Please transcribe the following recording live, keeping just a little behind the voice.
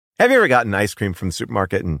Have you ever gotten ice cream from the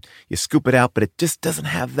supermarket and you scoop it out, but it just doesn't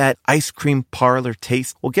have that ice cream parlor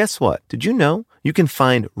taste? Well, guess what? Did you know you can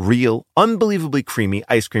find real, unbelievably creamy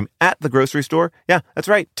ice cream at the grocery store? Yeah, that's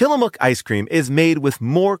right. Tillamook ice cream is made with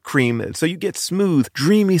more cream, so you get smooth,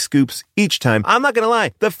 dreamy scoops each time. I'm not going to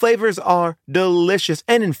lie, the flavors are delicious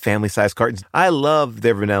and in family-sized cartons. I love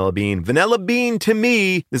their vanilla bean. Vanilla bean, to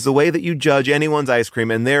me, is the way that you judge anyone's ice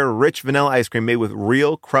cream, and their rich vanilla ice cream made with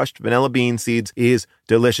real crushed vanilla bean seeds is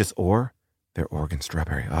delicious. Or their Oregon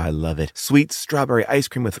strawberry. Oh, I love it. Sweet strawberry ice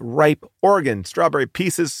cream with ripe Oregon strawberry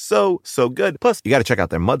pieces. So good. Plus, you got to check out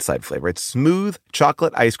their Mudside flavor. It's smooth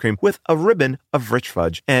chocolate ice cream with a ribbon of rich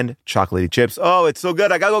fudge and chocolatey chips. Oh, it's so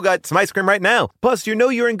good. I gotta go get some ice cream right now. Plus, you know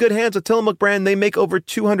you're in good hands with Tillamook brand. They make over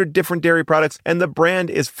 200 different dairy products, and the brand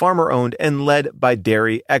is farmer-owned and led by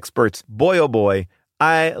dairy experts. Boy, oh boy.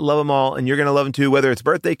 I love them all, and you're going to love them too. Whether it's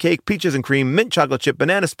birthday cake, peaches and cream, mint chocolate chip,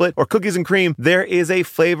 banana split, or cookies and cream, there is a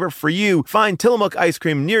flavor for you. Find Tillamook ice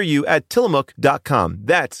cream near you at Tillamook.com.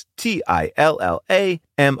 That's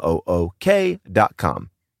Tillamook.com.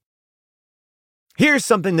 Here's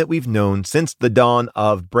something that we've known since the dawn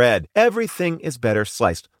of bread. Everything is better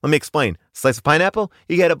sliced. Let me explain. Slice a pineapple,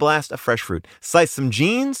 you get a blast of fresh fruit. Slice some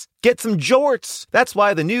jeans, get some jorts. That's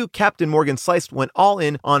why the new Captain Morgan Sliced went all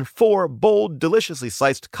in on 4 bold, deliciously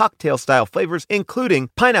sliced cocktail-style flavors,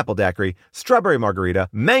 including pineapple daiquiri, strawberry margarita,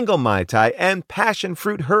 mango mai tai, and passion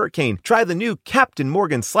fruit hurricane. Try the new Captain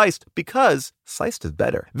Morgan Sliced because sliced is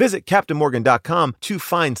better. Visit CaptainMorgan.com to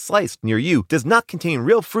find Sliced near you. Does not contain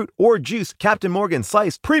real fruit or juice. Captain Morgan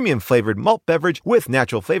Sliced, premium flavored malt beverage with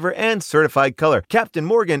natural flavor and certified color. Captain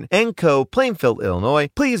Morgan & Co., Plainfield,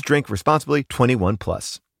 Illinois. Please drink responsibly. 21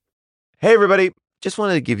 plus. Hey, everybody. Just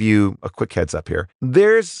wanted to give you a quick heads up here.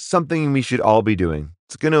 There's something we should all be doing.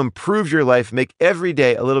 It's going to improve your life, make every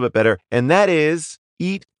day a little bit better, and that is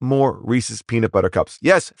eat more Reese's peanut butter cups.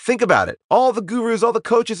 Yes, think about it. All the gurus, all the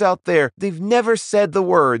coaches out there, they've never said the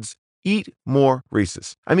words, eat more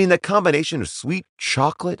Reese's. I mean, that combination of sweet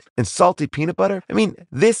chocolate and salty peanut butter, I mean,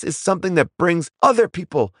 this is something that brings other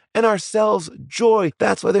people and ourselves joy.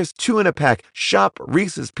 That's why there's 2 in a pack. Shop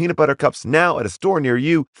Reese's peanut butter cups now at a store near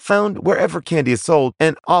you, found wherever candy is sold,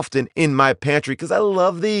 and often in my pantry, because I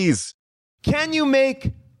love these. Can you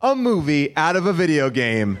make a movie out of a video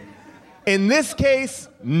game? In this case,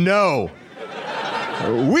 no.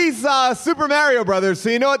 We saw Super Mario Brothers, so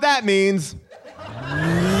you know what that means.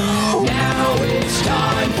 Now it's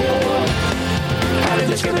time for How Did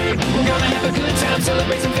This Get Made? We're gonna have a good time,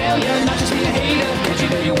 celebrate some failure, not just be a hater. Did you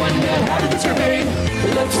know you wonder how did this get made?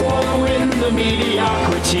 Let's wallow in the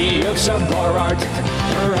mediocrity of subpar art.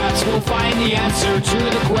 Perhaps we'll find the answer to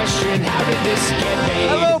the question, how did this get made?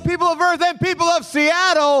 Hello, people of Earth and people of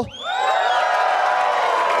Seattle.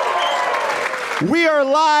 We are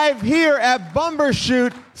live here at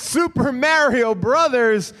Bumbershoot Super Mario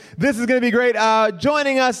Brothers. This is going to be great.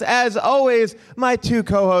 Joining us, as always, my 2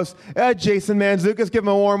 co-hosts, Jason Mantzoukas. Give him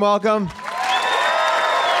a warm welcome.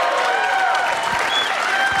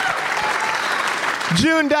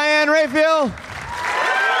 June Diane Raphael.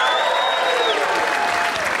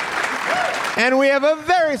 And we have a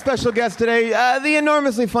very special guest today, the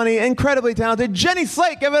enormously funny, incredibly talented Jenny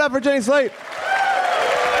Slate. Give it up for Jenny Slate.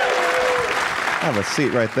 Have a seat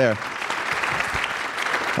right there.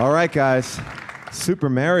 All right, guys. Super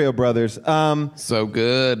Mario Brothers. So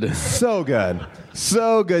good. So good.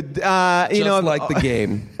 So good. Just like the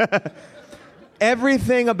game.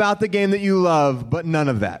 Everything about the game that you love, but none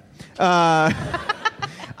of that. I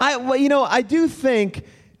do think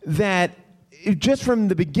that just from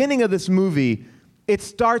the beginning of this movie, it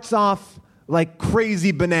starts off like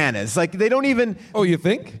crazy bananas. Like they don't even... Oh, you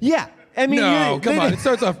think? Yeah. I mean, no, come on. It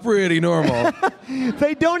starts off pretty normal.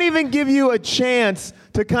 They don't even give you a chance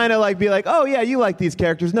to kind of like be like, oh, yeah, you like these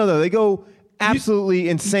characters. No, they go absolutely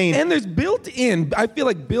insane. And there's I feel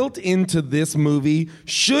like built into this movie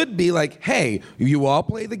should be like, hey, you all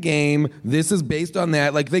play the game. This is based on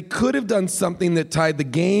that. Like they could have done something that tied the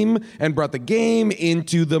game and brought the game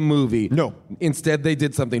into the movie. No. Instead, they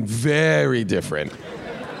did something very different.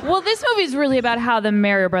 Well, this movie is really about how the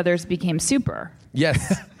Mario Brothers became super.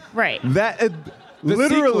 Yes. Right. That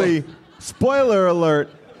literally, spoiler alert,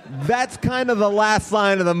 that's kind of the last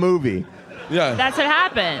line of the movie. Yeah. That's what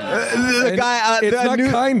happened. The guy, it's not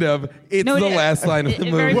kind of. It's the last line of the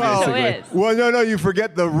movie. No, you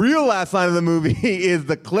forget the real last line of the movie is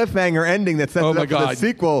the cliffhanger ending that sets it up for the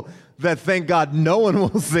sequel that, thank God, no one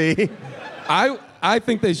will see. I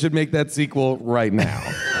think they should make that sequel right now.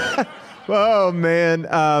 Oh, man.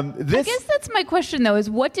 I guess that's my question, though, is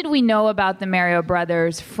what did we know about the Mario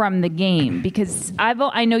Brothers from the game? Because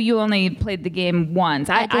I know you only played the game once.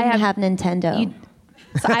 I didn't have Nintendo.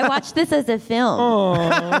 So I watched this as a film.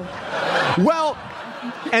 Well,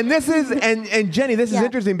 and this is, and Jenny, this is Yeah.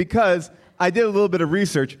 interesting because I did a little bit of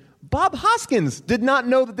research. Bob Hoskins did not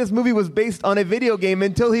know that this movie was based on a video game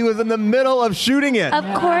until he was in the middle of shooting it. Of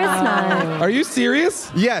course not. Are you serious?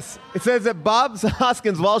 Yes. It says that Bob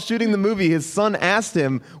Hoskins, while shooting the movie, his son asked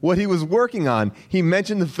him what he was working on. He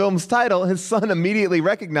mentioned the film's title. His son immediately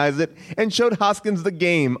recognized it and showed Hoskins the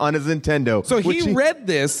game on his Nintendo. So which he read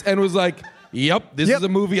this and was like, yep, this is a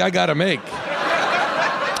movie I gotta make.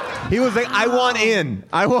 He was like, I want in.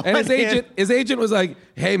 I want And in. his agent was like,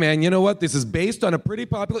 hey man, you know what? This is based on a pretty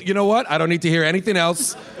popular, you know what? I don't need to hear anything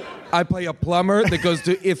else. I play a plumber that goes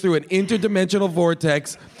through an interdimensional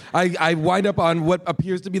vortex. I wind up on what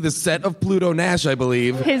appears to be the set of Pluto Nash, I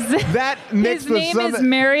believe. That mixed his with name some... is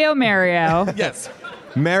Mario. Yes.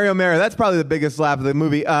 Mario. That's probably the biggest laugh of the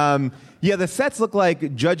movie. Yeah, the sets look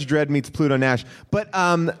like Judge Dredd meets Pluto Nash. But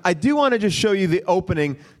I do want to just show you the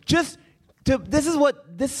opening.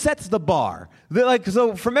 This sets the bar.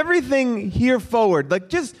 So from everything here forward,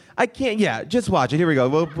 just watch it. Here we go.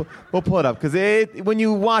 We'll pull it up because when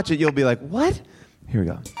you watch it, you'll be like, what? Here we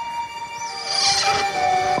go.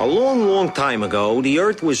 A long, long time ago, the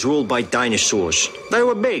Earth was ruled by dinosaurs. They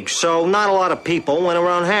were big, so not a lot of people went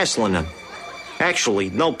around hassling them. Actually,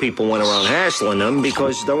 no people went around hassling them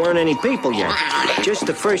because there weren't any people yet. Just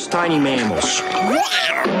the first tiny mammals.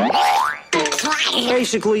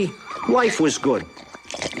 Basically, life was good.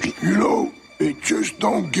 You know, it just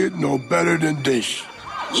don't get no better than this.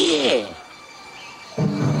 Yeah.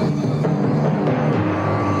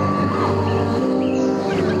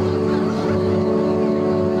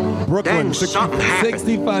 Brooklyn. Then something happened.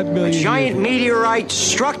 65 million A giant years. meteorite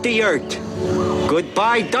struck the Earth.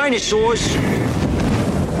 Goodbye, dinosaurs.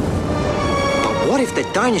 But what if the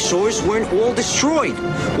dinosaurs weren't all destroyed?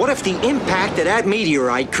 What if the impact of that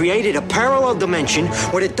meteorite created a parallel dimension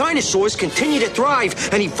where the dinosaurs continue to thrive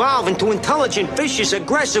and evolve into intelligent, vicious,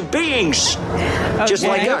 aggressive beings? Just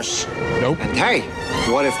like us. Nope. And hey,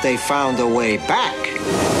 what if they found a way back?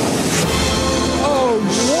 Oh,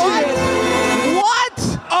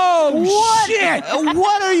 shit!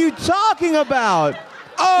 What are you talking about?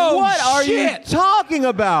 Oh, what are you shit. talking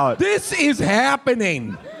about? This is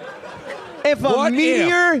happening. If a What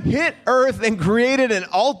meteor hit Earth and created an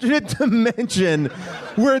alternate dimension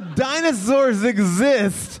where dinosaurs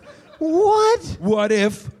exist, what? What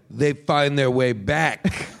if they find their way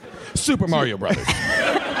back? Super Mario Brothers.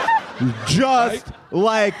 Just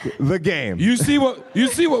like the game. You see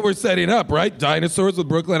what we're setting up, right? Dinosaurs with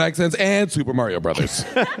Brooklyn accents and Super Mario Brothers.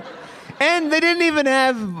 And they didn't even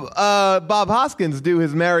have Bob Hoskins do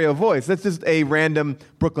his Mario voice. That's just a random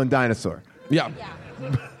Brooklyn dinosaur. Yeah.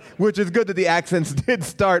 Which is good that the accents did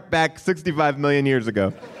start back 65 million years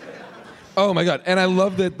ago. Oh my God. And I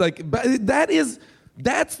love that,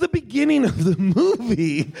 that's the beginning of the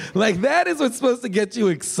movie. That is what's supposed to get you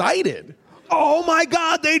excited. Oh my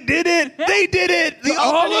God, they did it! They did it! The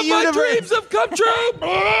All alternate of my universe. dreams have come true.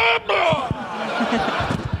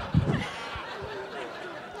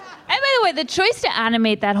 And by the way, the choice to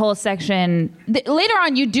animate that whole section, later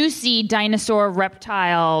on you do see dinosaur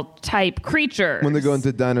reptile type creatures. When they go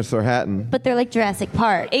into Dinosaur Hatton. But they're like Jurassic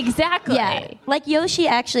Park. Exactly. Yeah. Like Yoshi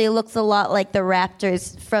actually looks a lot like the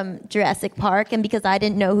raptors from Jurassic Park. And because I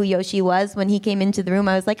didn't know who Yoshi was when he came into the room,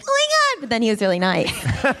 I was like, oh my God. But then he was really nice.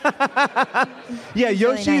 Yeah,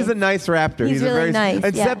 Yoshi really is a nice raptor. He's really a very nice,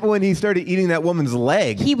 except yeah. when he started eating that woman's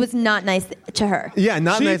leg. He was not nice to her. Yeah,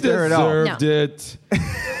 not She nice to her at all. deserved it.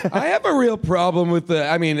 I have a real problem with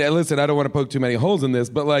listen, I don't want to poke too many holes in this,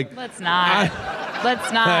 but Let's not.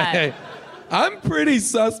 Let's not. I'm pretty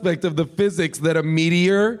suspect of the physics that a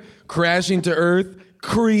meteor crashing to Earth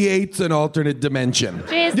creates an alternate dimension.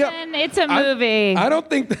 Jason, Yep. it's a movie. I don't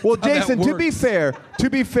think that. Well, how that Jason, to be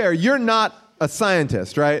works. fair, you're not a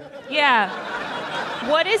scientist, right? Yeah.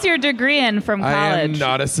 What is your degree in from college? I am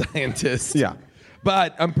not a scientist. Yeah.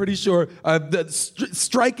 But I'm pretty sure that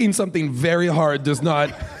striking something very hard does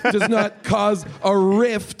not cause a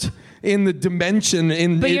rift in the dimension.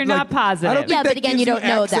 But you're not positive. I don't think Yeah, that but again, gives you don't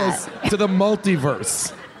know access to the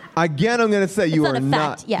multiverse. Again, I'm going to say you not are a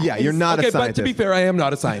not. fact, yeah. You're not Okay, a scientist. but to be fair, I am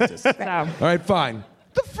not a scientist. All So. right, fine.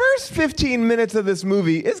 The first 15 minutes of this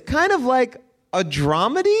movie is kind of like a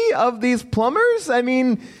dramedy of these plumbers. I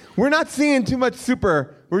mean, we're not seeing too much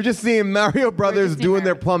super. We're just seeing Mario Brothers doing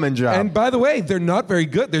their plumbing job. And by the way, they're not very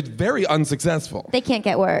good. They're very unsuccessful. They can't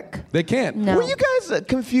get work. They can't. No. Were you guys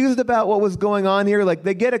confused about what was going on here? Like,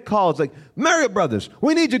 they get a call. It's like, Mario Brothers,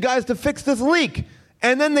 we need you guys to fix this leak.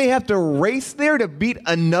 And then they have to race there to beat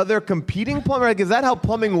another competing plumber. Like, is that how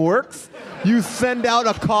plumbing works? You send out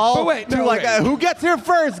a call But wait, to no, like, wait. who gets here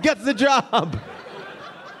first gets the job.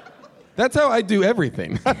 That's how I do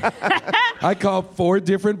everything. I call 4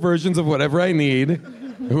 different versions of whatever I need.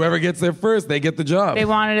 Whoever gets there first, they get the job. They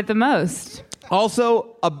wanted it the most.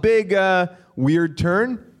 Also, a big weird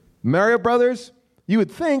turn. Mario Brothers, you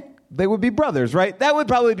would think they would be brothers, right? That would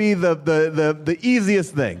probably be the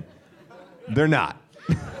easiest thing. They're not.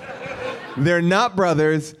 They're not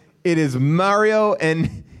brothers. It is Mario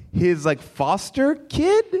and his foster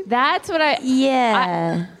kid. That's what I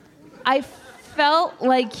felt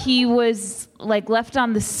like he was left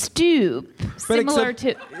on the stoop, similar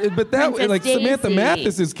to. But that Princess Samantha Daisy.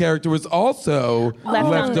 Mathis's character was also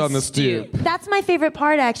left on the stoop. That's my favorite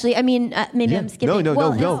part, actually. I mean, maybe I'm skipping.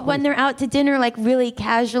 No. When they're out to dinner, really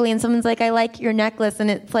casually, and someone's like, "I like your necklace,"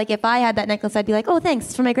 and it's like, if I had that necklace, I'd be like, "Oh, thanks,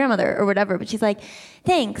 it's from my grandmother," or whatever. But she's like,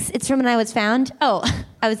 "Thanks, it's from when I was found." Oh,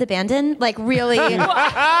 I was abandoned. Really.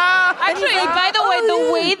 Actually, by the way,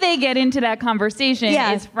 the way they get into that conversation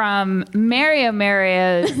is from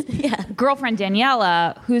Maria's girlfriend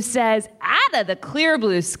Daniela, who says, "Ada, the clear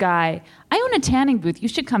blue sky. I own a tanning booth. You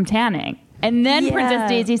should come tanning." And then Princess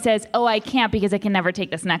Daisy says, "Oh, I can't because I can never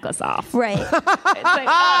take this necklace off." Right. It's like,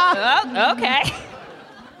 oh, okay.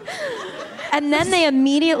 And then they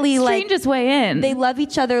immediately Strangest way in. They love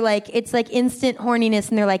each other it's instant horniness,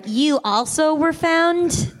 and they're like, "You also were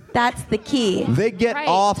found." That's the key. They get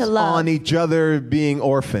off to love. on each other being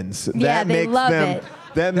orphans. Yeah, they love it.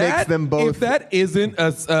 That makes them both. If that isn't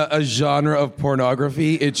a genre of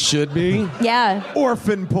pornography, it should be. Yeah.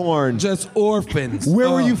 Orphan porn. Just orphans. Where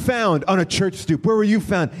were you found? On a church stoop. Where were you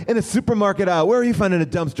found? In a supermarket aisle. Where were you found? In a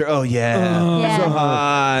dumpster. Oh, yeah. Yeah. So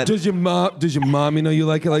hot. Does your mommy know you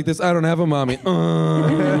like it like this? I don't have a mommy.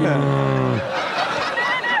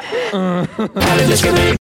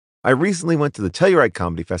 I recently went to the Telluride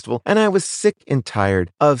Comedy Festival, and I was sick and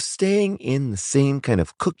tired of staying in the same kind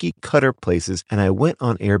of cookie-cutter places, and I went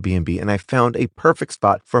on Airbnb, and I found a perfect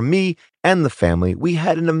spot for me and the family. We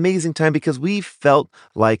had an amazing time because we felt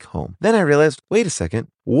like home. Then I realized, wait a second,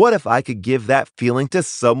 what if I could give that feeling to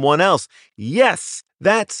someone else? Yes!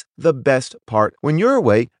 That's the best part. When you're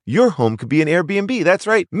away, your home could be an Airbnb. That's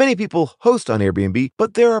right. Many people host on Airbnb,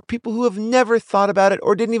 but there are people who have never thought about it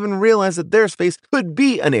or didn't even realize that their space could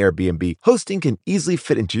be an Airbnb. Hosting can easily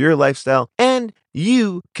fit into your lifestyle, and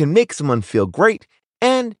you can make someone feel great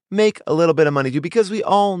and make a little bit of money too, because we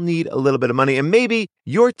all need a little bit of money. And maybe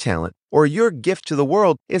your talent or your gift to the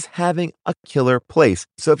world is having a killer place.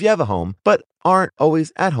 So if you have a home, but aren't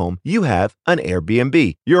always at home, you have an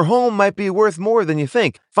Airbnb. Your home might be worth more than you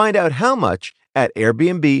think. Find out how much at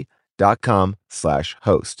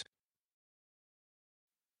airbnb.com/host.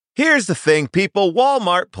 Here's the thing, people.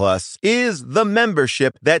 Walmart Plus is the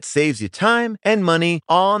membership that saves you time and money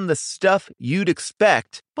on the stuff you'd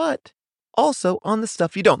expect, but also on the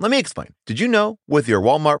stuff you don't. Let me explain. Did you know with your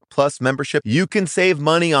Walmart Plus membership, you can save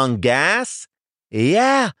money on gas?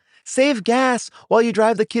 Yeah. Save gas while you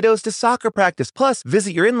drive the kiddos to soccer practice, plus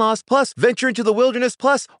visit your in-laws, plus venture into the wilderness,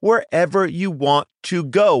 plus wherever you want to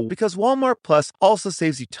go. Because Walmart Plus also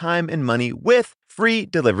saves you time and money with free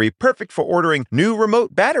delivery, perfect for ordering new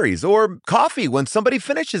remote batteries or coffee when somebody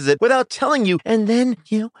finishes it without telling you, and then,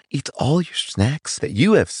 eats all your snacks that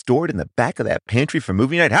you have stored in the back of that pantry for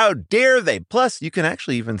movie night. How dare they? Plus, you can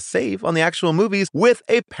actually even save on the actual movies with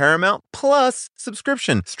a Paramount Plus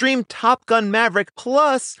subscription. Stream Top Gun Maverick,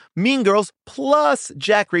 plus Mean Girls, plus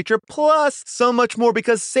Jack Reacher, plus so much more,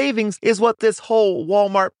 because savings is what this whole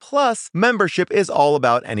Walmart Plus membership is all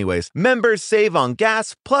about anyways. Members save on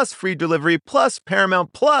gas, plus free delivery, plus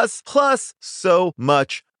Paramount Plus, plus so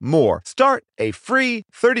much more. Start a free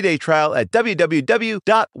 30-day trial at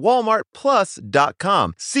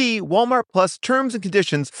www.walmartplus.com. See Walmart Plus terms and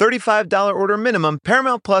conditions, $35 order minimum,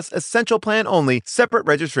 Paramount Plus essential plan only, separate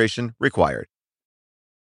registration required.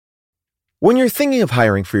 When you're thinking of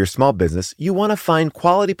hiring for your small business, you want to find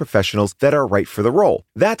quality professionals that are right for the role.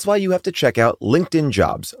 That's why you have to check out LinkedIn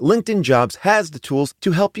Jobs. LinkedIn Jobs has the tools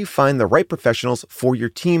to help you find the right professionals for your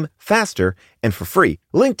team faster and for free.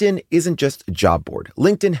 LinkedIn isn't just a job board.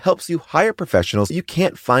 LinkedIn helps you hire professionals you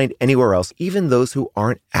can't find anywhere else, even those who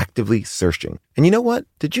aren't actively searching. And you know what?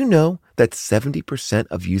 Did you know that 70%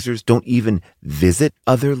 of users don't even visit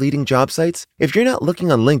other leading job sites? If you're not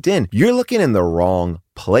looking on LinkedIn, you're looking in the wrong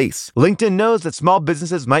place. LinkedIn knows that small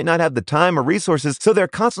businesses might not have the time or resources, so they're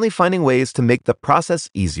constantly finding ways to make the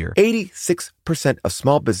process easier. 86% of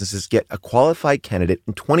small businesses get a qualified candidate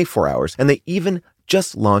in 24 hours, and they even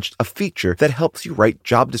just launched a feature that helps you write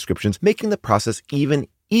job descriptions, making the process even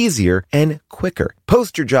easier and quicker.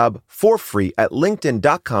 Post your job for free at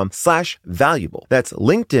linkedin.com/valuable. That's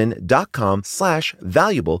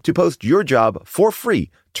linkedin.com/valuable to post your job for free.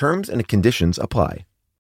 Terms and conditions apply.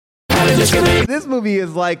 How did this get made? This movie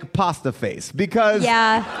is like Pasta Face because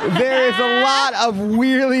Yeah. there is a lot of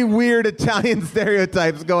really weird Italian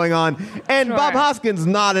stereotypes going on, and Sure. Bob Hoskins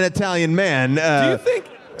not an Italian man.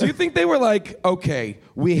 Do you think they were like, okay,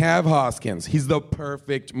 we have Hoskins. He's the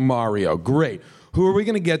perfect Mario. Great. Who are we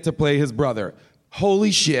going to get to play his brother?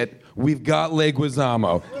 Holy shit, we've got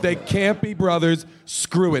Leguizamo. They can't be brothers.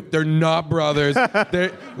 Screw it. They're not brothers.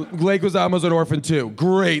 Leguizamo's an orphan too.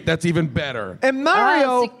 Great. That's even better. And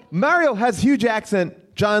Mario has huge accent.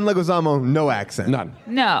 John Leguizamo, no accent. None.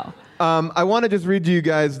 No. I want to just read to you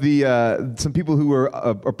guys some people who were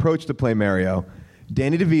approached to play Mario.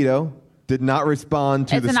 Danny DeVito did not respond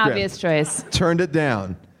to It's the an script. obvious choice. Turned it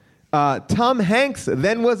down. Tom Hanks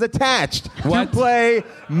then was attached to What? play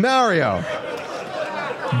Mario.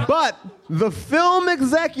 But the film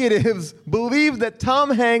executives believed that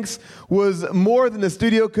Tom Hanks was more than the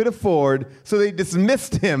studio could afford, so they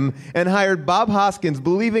dismissed him and hired Bob Hoskins,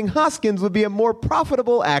 believing Hoskins would be a more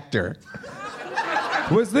profitable actor.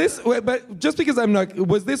 Was this, but just because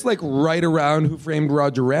was this like right around Who Framed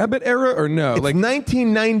Roger Rabbit era or no? It's Like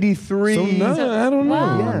 1993. So no, I don't know.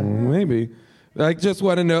 Wow. Maybe. I just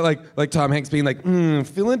want to know, like Tom Hanks being like,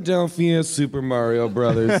 Philadelphia Super Mario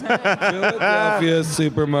Brothers. Philadelphia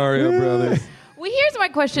Super Mario Brothers. Well, here's my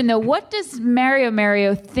question, though. What does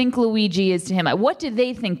Mario think Luigi is to him? Like, what do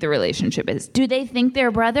they think the relationship is? Do they think they're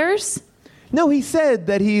brothers? No, he said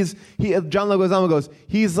that John Leguizamo goes,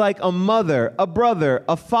 he's like a mother, a brother,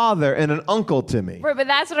 a father, and an uncle to me. Right, but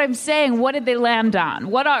that's what I'm saying. What did they land on?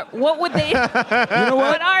 What would they? You know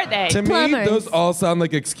what? What are they? To me, Plumbers. those all sound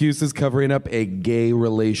like excuses covering up a gay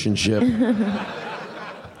relationship.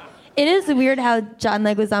 It is weird how John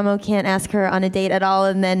Leguizamo can't ask her on a date at all,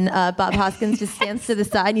 and then Bob Hoskins just stands to the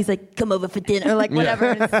side and he's like, "Come over for dinner," or like whatever.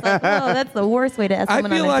 And it's like, oh, that's the worst way to ask I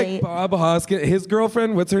someone feel on a like date. Bob Hoskins, his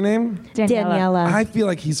girlfriend, what's her name? Daniela. I feel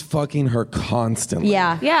like he's fucking her constantly.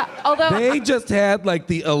 Yeah. Yeah, although They just had like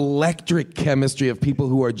the electric chemistry of people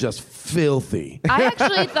who are just filthy. I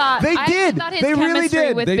actually thought They I actually did. thought his They really chemistry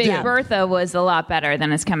did. with They Big did. Bertha was a lot better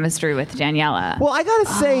than his chemistry with Daniela. Well, I gotta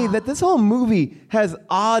say that this whole movie has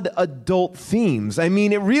odd adult themes. I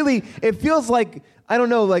mean, it feels like, I don't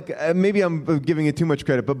know, like maybe I'm giving it too much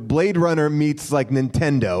credit, but Blade Runner meets like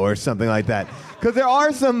Nintendo or something like that. Because there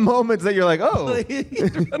are some moments that you're like, oh.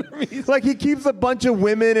 Like he keeps a bunch of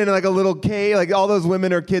women in like a little cave, like all those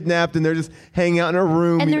women are kidnapped and they're just hanging out in a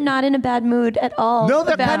room. And they're not in a bad mood at all. No,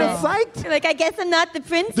 they're about kind of it. psyched. They're like, I guess I'm not the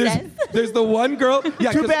princess. There's the one girl.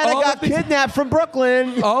 Yeah, Too 'cause bad I all got of these- kidnapped from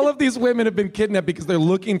Brooklyn. All of these women have been kidnapped because they're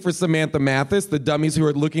looking for Samantha Mathis. The dummies who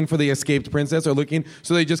are looking for the escaped princess are looking,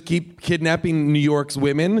 so they just keep kidnapping New York's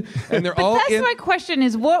women, and they're all That's in. my question: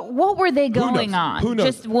 is what were they Who going knows? on? Who knows?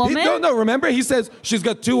 Just woman? No. Remember, he says she's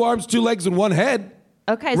got 2 arms, 2 legs, and 1 head.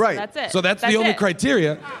 Okay, so Right. that's it. So that's the only it.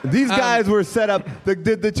 criteria. These guys were set up.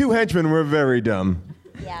 The two henchmen were very dumb.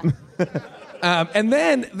 Yeah. And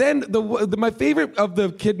then my favorite of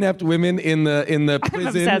the kidnapped women in the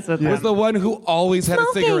prison obsessed with was them. the one who always had a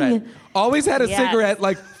Smoking. cigarette. Always had a Yes. cigarette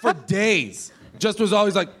like for days. Just was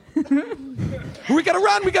always like, we gotta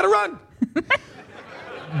run.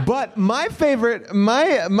 But my favorite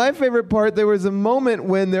part, there was a moment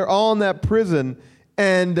when they're all in that prison,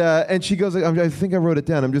 and she goes, I think I wrote it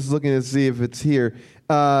down. I'm just looking to see if it's here.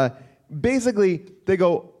 Basically, they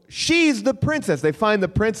go, she's the princess. They find the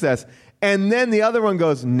princess. And then the other one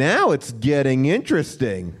goes, now it's getting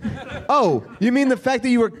interesting. Oh, you mean the fact that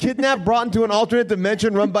you were kidnapped, brought into an alternate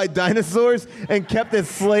dimension run by dinosaurs, and kept as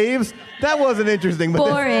slaves? That wasn't interesting. But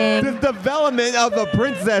Boring. the development of the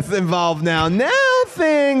princess involved now. Now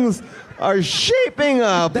things are shaping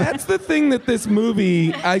up. That's the thing that this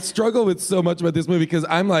movie, I struggle with so much about this movie because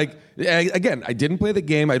I'm like, again, I didn't play the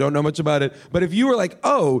game. I don't know much about it. But if you were like,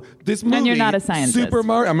 oh, this movie. And you're not a scientist. Super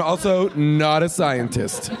Mario. I'm also not a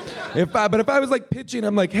scientist. But if I was like pitching,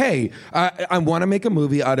 I'm like, hey, I want to make a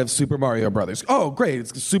movie out of Super Mario Brothers. Oh, great.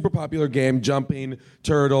 It's a super popular game. Jumping,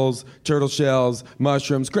 turtles, turtle shells,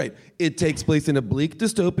 mushrooms. Great. It takes place in a bleak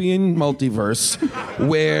dystopian multiverse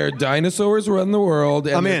where dinosaurs run the world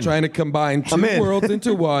and they're trying to combine 2 worlds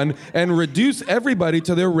into one and reduce everybody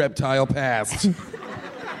to their reptile past.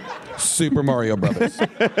 Super Mario Brothers.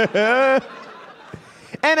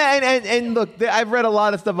 And look, I've read a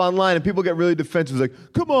lot of stuff online, and people get really defensive. Like,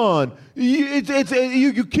 come on, you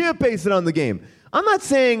can't base it on the game. I'm not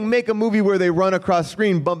saying make a movie where they run across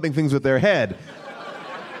screen bumping things with their head.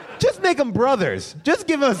 Just make them brothers. Just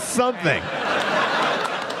give us something.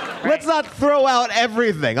 Let's not throw out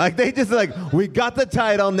everything. Like they just like, we got the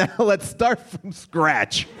title, now let's start from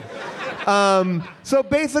scratch. So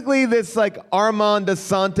basically, this like Armand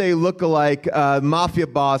Asante lookalike mafia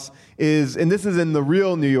boss is, and this is in the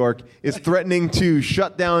real New York, is threatening to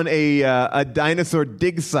shut down a dinosaur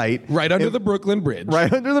dig site Right under the Brooklyn Bridge.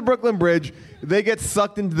 Right under the Brooklyn Bridge. They get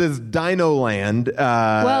sucked into this dino land.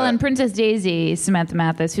 Well, and Princess Daisy, Samantha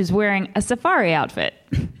Mathis, who's wearing a safari outfit.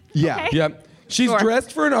 Yeah. Okay. Yep. She's Sure.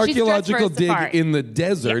 dressed for an She's dressed for a archaeological dig safari. in the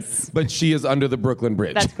desert, Yes. but she is under the Brooklyn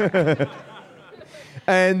Bridge. That's correct.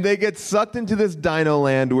 And they get sucked into this dino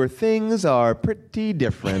land where things are pretty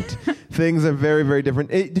different. Things are very, very different.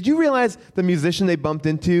 Did you realize the musician they bumped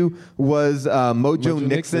into was Mojo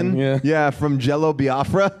Nixon? Yeah. From Jello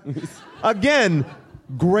Biafra. Again,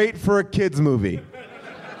 great for a kids movie.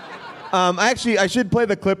 I should play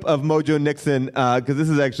the clip of Mojo Nixon because this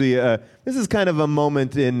is actually this is kind of a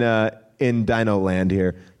moment in Dino Land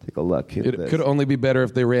here. Take a look. It could only be better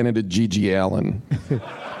if they ran into Gigi Allen.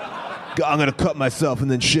 I'm gonna cut myself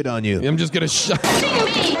and then shit on you. I'm just gonna shut. Here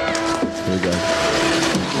we go.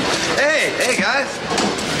 Hey guys,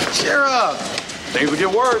 cheer up. Things will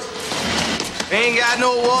get worse. Ain't got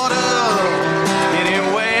no water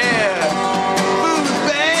anywhere. Food's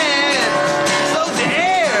bad, so's the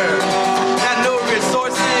air. Got no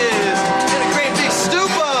resources in a great big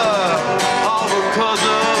stupor. All because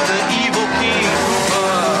of the evil king.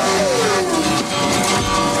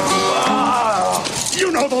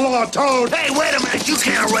 You know the law, Toad. Hey, wait a minute. You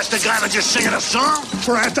can't arrest a guy for just singing a song.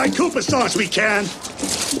 For anti-Koopa songs, we can.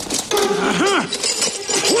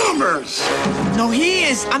 Plumbers! No, he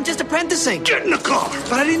is. I'm just apprenticing. Get in the car!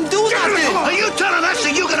 But I didn't do Get in the nothing. car! Are you telling us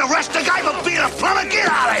that you can arrest a guy for being a plumber? Get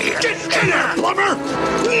out of here! Get in there, plumber!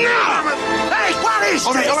 No! Hey, what is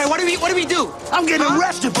All this? right. What do we do? I'm getting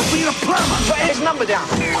arrested for being a plumber. Write his number down.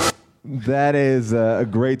 That is a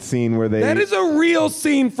great scene where they. That is a real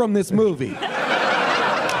scene from this movie.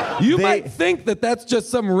 You might think that that's just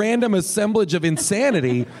some random assemblage of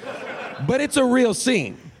insanity, but it's a real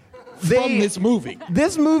scene from this movie.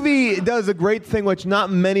 This movie does a great thing, which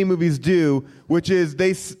not many movies do, which is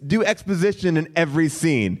they do exposition in every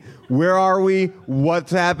scene. Where are we?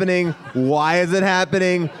 What's happening? Why is it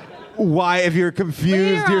happening? Why, if you're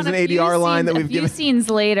confused, here's an ADR line that we've given. A few scenes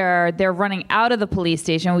later, they're running out of the police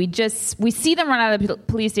station. We see them run out of the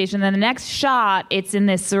police station. Then the next shot, it's in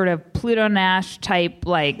this sort of Pluto Nash type,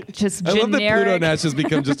 like just I generic. love that Pluto Nash has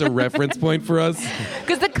become just a reference point for us.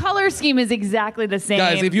 Because the color scheme is exactly the same.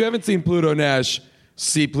 Guys, if you haven't seen Pluto Nash,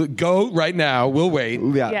 go right now. We'll wait.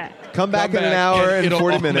 Yeah. Come back in an hour and it'll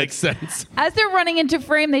 40 all minutes. Make sense. As they're running into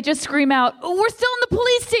frame, they just scream out, "Oh, we're still in the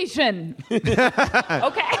police station."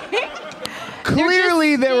 Okay.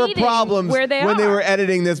 Clearly, there were stating problems where they when they are. were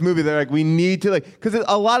editing this movie. They're like, we need to, because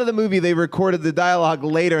a lot of the movie they recorded the dialogue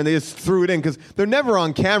later and they just threw it in because they're never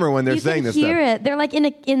on camera when they're saying this You can stuff. hear it. They're like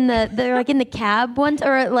in the cab once,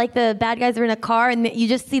 or like the bad guys are in a car, and you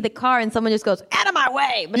just see the car, and someone just goes out of my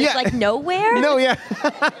way, but it's like nowhere. No, yeah.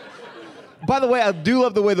 By the way, I do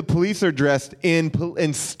love the way the police are dressed in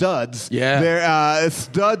studs. Yeah. They're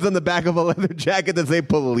studs on the back of a leather jacket that say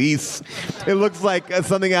police. It looks like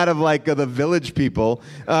something out of like the Village People.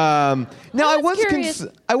 Now, I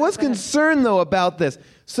was concerned, though, about this.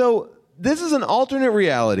 So this is an alternate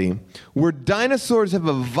reality where dinosaurs have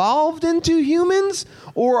evolved into humans,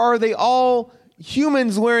 or are they all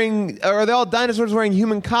dinosaurs wearing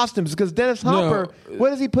human costumes? Because Dennis Hopper,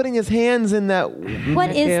 what is he putting his hands in that? What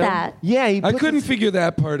is that? Yeah, I couldn't figure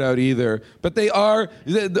that part out either. But they are.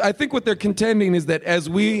 I think what they're contending is that as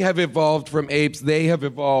we have evolved from apes, they have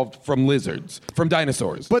evolved from lizards, from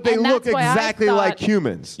dinosaurs. But they And look that's why I exactly thought- like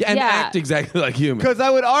humans. Yeah, and Yeah. act exactly like humans. Because I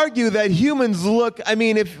would argue that humans look, I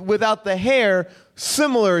mean, if without the hair,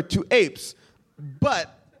 similar to apes.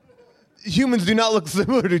 But humans do not look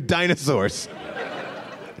similar to dinosaurs.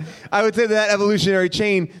 I would say that evolutionary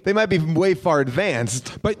chain, they might be way far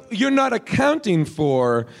advanced. But you're not accounting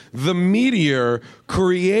for the meteor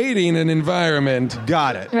creating an environment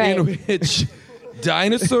Got it. Right. in which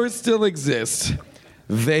dinosaurs still exist.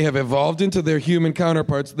 They have evolved into their human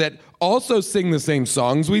counterparts that also sing the same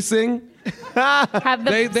songs we sing. Have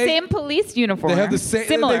the They- same police uniform. They have the same.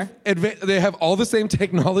 Similar. They have all the same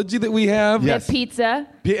technology that we have. Yes. Pizza.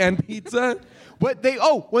 And pizza. But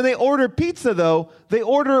when they order pizza, though, they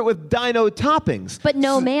order it with dino toppings. But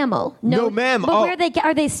no mammal. No mammal. But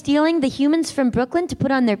are they stealing the humans from Brooklyn to put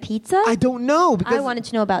on their pizza? I don't know. I wanted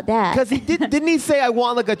to know about that. Because didn't he say, I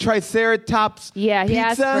want like a Triceratops Yeah, he pizza?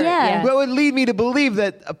 asked for it, Yeah. Well, it would lead me to believe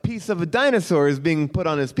that a piece of a dinosaur is being put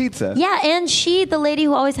on his pizza. Yeah, and the lady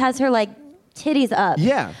who always has her like titties up.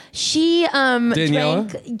 Yeah. She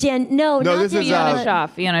Daniela? drank. No, not this is, Fiona Daniela. Shaw.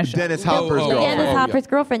 Fiona Shaw. Dennis Hopper's oh, girlfriend. Dennis yeah. Hopper's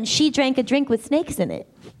girlfriend. She drank a drink with snakes in it.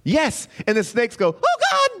 Yes, and the snakes go,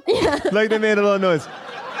 oh God! Like they made a little noise.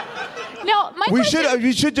 No, we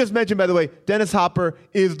should just mention, by the way, Dennis Hopper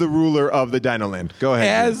is the ruler of the Dino Land. Go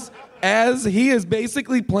ahead. As he is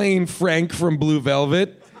basically playing Frank from Blue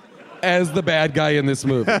Velvet as the bad guy in this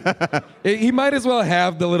movie. He might as well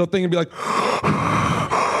have the little thing and be like,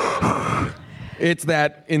 it's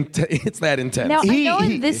that intense. Now, I know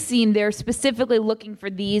in this scene they're specifically looking for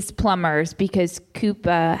these plumbers because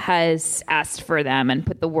Koopa has asked for them and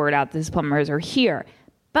put the word out these plumbers are here.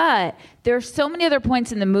 But there's so many other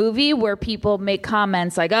points in the movie where people make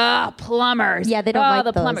comments like, plumbers. Yeah, they don't like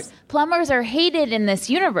the those. plumbers. Plumbers are hated in this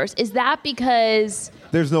universe. Is that because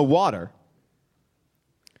there's no water?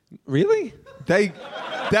 Really?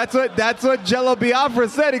 That's what Jello Biafra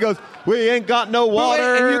said. He goes, we ain't got no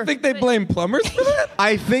water. And you think they blame plumbers for that?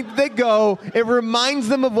 I think they go, it reminds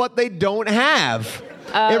them of what they don't have.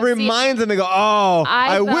 It reminds them, they go,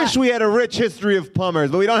 I wish we had a rich history of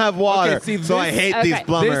plumbers, but we don't have water, so I hate these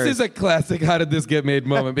plumbers. This is a classic how did this get made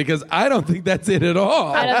moment, because I don't think that's it at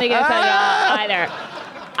all. I don't think it's at all either.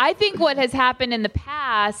 I think what has happened in the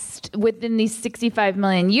past within these 65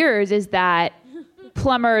 million years is that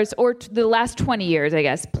plumbers, or the last 20 years, I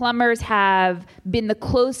guess, plumbers have been the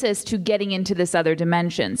closest to getting into this other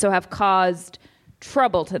dimension, so have caused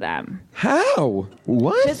trouble to them. How?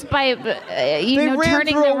 What? Just by they ran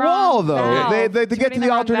turning through the a wall, though. valve. They get to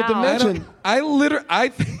the alternate dimension.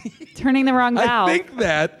 Turning the wrong valve. I think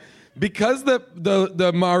that because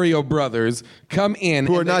the Mario brothers come in,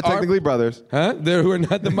 who are not technically brothers, who are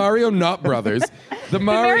not the Mario not brothers, the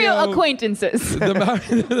Mario acquaintances,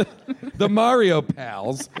 the Mario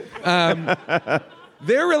pals.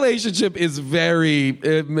 Their relationship is very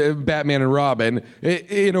Batman and Robin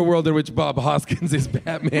in a world in which Bob Hoskins is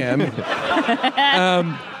Batman.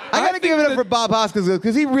 I gotta give it up for Bob Hoskins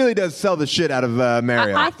because he really does sell the shit out of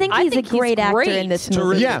Mario. I think he's a great actor in this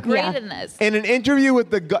movie. Yeah, great in this. In an interview with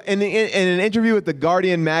the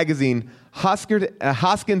Guardian magazine,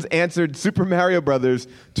 Hoskins answered Super Mario Brothers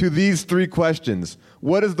to these 3 questions: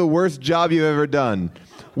 what is the worst job you've ever done?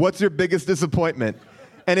 What's your biggest disappointment?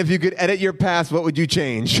 And if you could edit your past, what would you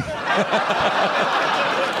change? By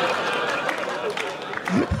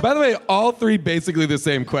the way, all 3 basically the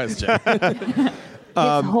same question.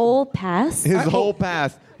 His whole past? His whole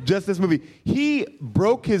past. Just this movie. He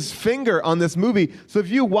broke his finger on this movie. So if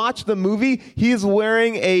you watch the movie, he is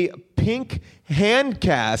wearing a pink hand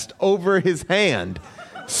cast over his hand.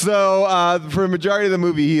 So for a majority of the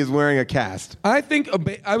movie, he is wearing a cast. I think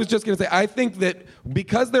that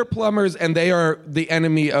because they're plumbers and they are the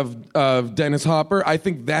enemy of Dennis Hopper, I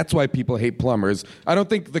think that's why people hate plumbers. I don't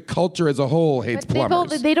think the culture as a whole hates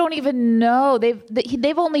plumbers. They don't even know.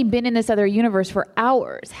 They've only been in this other universe for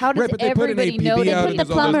hours. How does everybody know? They put the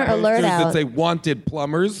plumber alert out that say wanted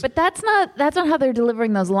plumbers. But that's not how they're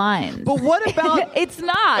delivering those lines. But what about? It's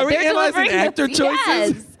not. Are we They're analyzing delivering actor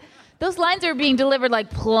choices? Yes. Those lines are being delivered like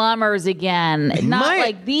plumbers again, not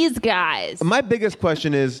like these guys. My biggest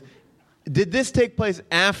question is, did this take place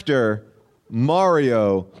after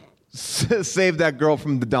Mario saved that girl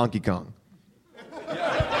from the Donkey Kong?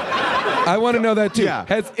 I want to know that too.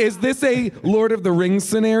 Yeah. Is this a Lord of the Rings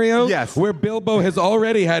scenario? Yes. Where Bilbo has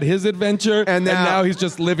already had his adventure and now he's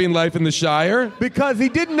just living life in the Shire? Because he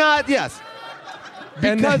did not, yes.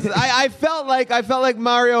 Because I felt like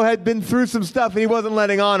Mario had been through some stuff and he wasn't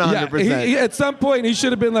letting on 100%. Yeah, at some point he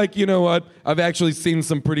should have been like, you know what? I've actually seen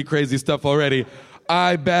some pretty crazy stuff already.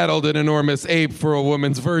 I battled an enormous ape for a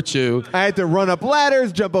woman's virtue. I had to run up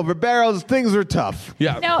ladders, jump over barrels. Things were tough.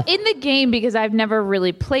 Yeah. Now, in the game, because I've never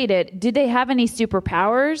really played it, did they have any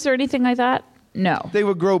superpowers or anything like that? No. They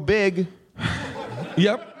would grow big.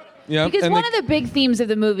 Yep. Because one of the big themes of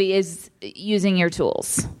the movie is using your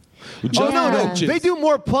tools. No. They do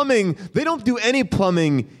more plumbing. They don't do any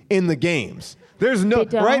plumbing in the games. There's no,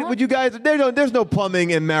 right? Would you guys? There's no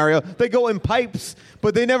plumbing in Mario. They go in pipes,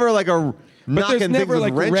 but they never knocking there's never things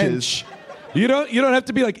like with wrenches. wrench. You don't have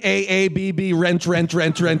to be like A B B wrench, right?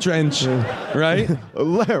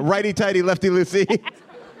 Righty tighty, lefty loosey.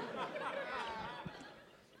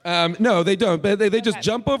 No, they don't. But they just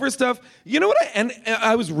jump over stuff. You know what?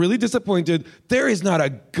 I was really disappointed. There is not a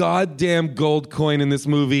goddamn gold coin in this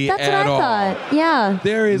movie at all. That's what I thought. Yeah.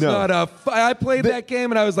 There is not a. I played that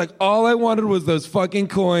game and I was like, all I wanted was those fucking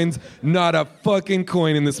coins. Not a fucking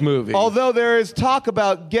coin in this movie. Although there is talk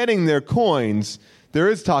about getting their coins. There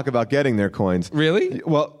is talk about getting their coins. Really?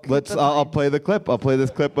 Well, I'll play the clip. I'll play this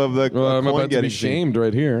clip of the I'm coin about to be getting scene. shamed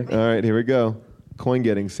right here. All right, here we go. Coin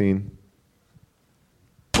getting scene.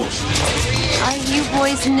 Are you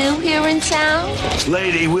boys new here in town?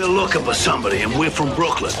 Lady, we're looking for somebody, and we're from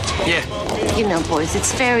Brooklyn. Yeah. You know, boys,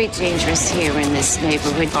 it's very dangerous here in this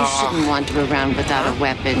neighborhood. You shouldn't wander around without a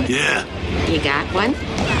weapon. Yeah. You got one?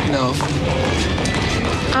 No.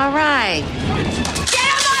 All right. Get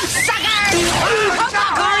him on, suckers! Cooper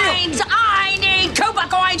coins! I need Cooper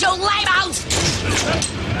coins, you lame-outs!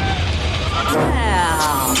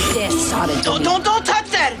 Well, this ought to do. Don't touch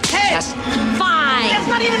that! Hey! Just Fine. That's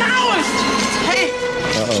not even ours! Hey!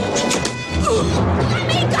 Let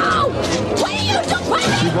me go! What are you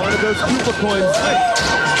doing? She wanted those Koopa coins.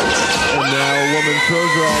 And now a woman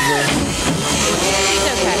throws her over. It's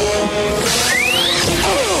okay.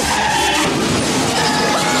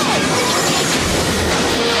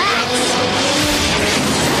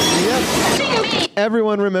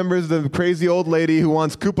 Everyone remembers the crazy old lady who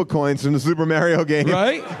wants Koopa coins from the Super Mario game.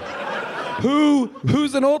 Right?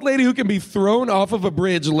 Who's an old lady who can be thrown off of a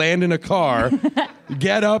bridge, land in a car,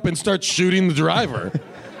 get up and start shooting the driver.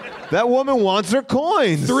 That woman wants her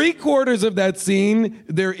coins. 3/4 of that scene,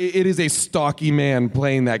 it is a stocky man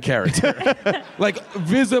playing that character. Like,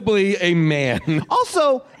 visibly a man.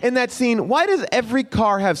 Also, in that scene, why does every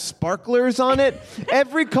car have sparklers on it?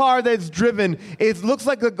 Every car that's driven, it looks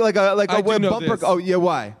like a bumper. This. Oh yeah,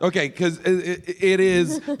 why? Okay, because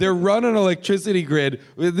they're running an electricity grid,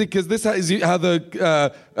 because this is how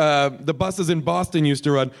the buses in Boston used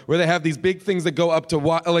to run, where they have these big things that go up to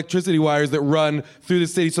electricity wires that run through the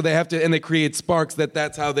city, so they have to, and they create sparks.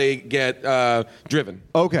 That's how they get driven.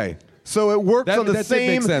 Okay. So it works on the that same.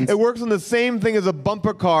 makes sense. It works on the same thing as a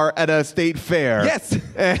bumper car at a state fair. Yes.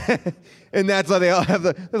 And that's why they all have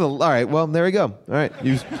all right. Well, there we go. All right.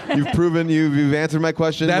 You've proven. You've answered my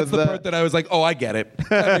question. That's the part that I was like, oh, I get it.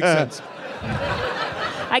 That makes sense.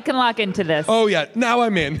 I can lock into this. Oh yeah, now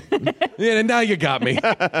I'm in. Yeah, now you got me.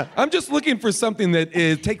 I'm just looking for something that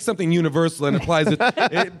takes something universal and applies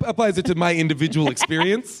it to my individual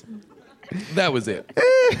experience. That was it.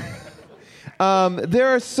 There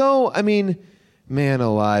are so. I mean, man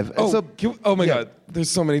alive. Oh my God. There's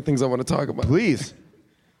so many things I want to talk about. Please.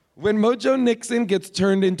 When Mojo Nixon gets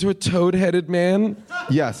turned into a toad-headed man.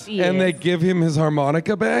 Yes. And they give him his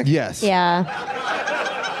harmonica back. Yes. Yeah.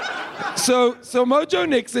 So Mojo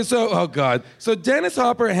Nixon. Oh God. So Dennis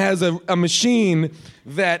Hopper has a machine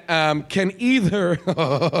that can either.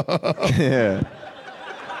 Yeah.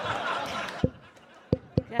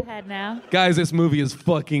 Go ahead now. Guys, this movie is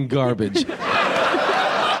fucking garbage.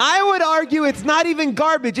 I would argue it's not even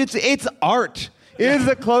garbage. It's art. It is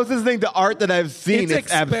the closest thing to art that I've seen. It's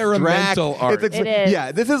experimental abstract. art. It is.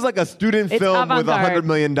 Yeah, this is like a student It's film with avant-garde. $100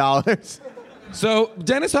 million. So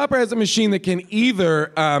Dennis Hopper has a machine that can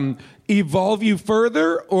either evolve you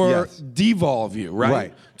further or Yes. devolve you, right?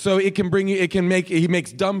 Right. So it can bring you. He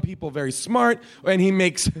makes dumb people very smart, and he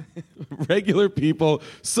makes regular people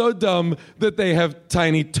so dumb that they have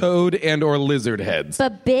tiny toad and or lizard heads.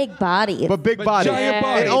 But big bodies. But big bodies. giant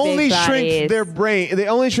bodies. It only Big shrinks bodies. their brain. They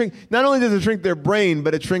only shrink. Not only does it shrink their brain,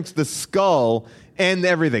 but it shrinks the skull and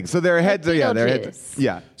everything. So their heads are their heads. Beetlejuice.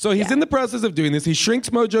 Yeah. So he's in the process of doing this. He shrinks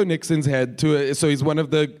Mojo Nixon's head so he's one of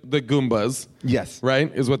the Goombas. Yes.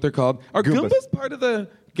 Right? Is what they're called. Are Goombas part of the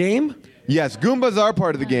game? Yes. Goombas are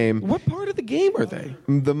part of the game. What part of the game are they?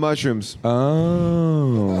 The mushrooms.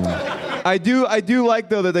 Oh. I do like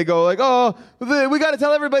though that they go like, we got to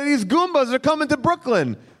tell everybody these Goombas are coming to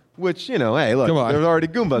Brooklyn. Which, hey, look, Come on. there's already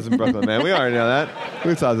Goombas in Brooklyn, man. We already know that.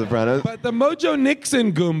 We saw Sopranos. But the Mojo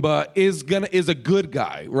Nixon Goomba is a good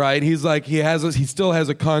guy, right? He's like he still has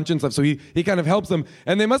a conscience, so he kind of helps them.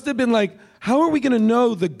 And they must have been like, how are we going to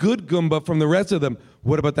know the good Goomba from the rest of them?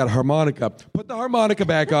 What about that harmonica? Put the harmonica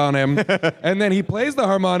back on him, and then he plays the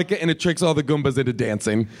harmonica, and it tricks all the Goombas into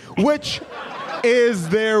dancing. Which is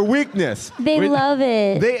their weakness. They love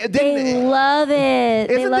it. They love it.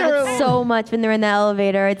 They Isn't love there it so much when they're in the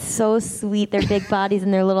elevator. It's so sweet. Their big bodies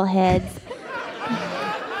and their little heads.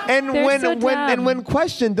 And They're so dumb. when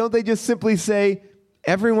questioned, don't they just simply say,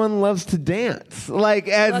 everyone loves to dance? Like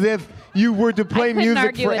as if you were to play couldn't music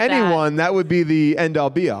argue for with that. anyone, that would be the end-all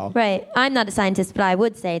be-all. Right. I'm not a scientist, but I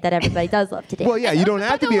would say that everybody does love to dance. Well, yeah, you don't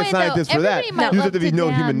have to the be a way, though, scientist for that. everybody might You just have love to to know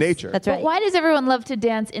human dance. nature. That's But right. why does everyone love to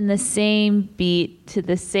dance in the same beat to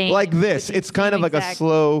the same? Like this. to the It's kind of same like a exact-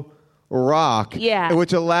 slow rock, Yeah.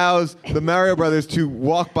 which allows the Mario Brothers to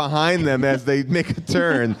walk behind them as they make a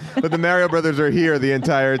turn. But the Mario Brothers are here the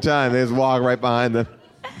entire time. They just walk right behind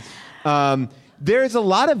them. There's a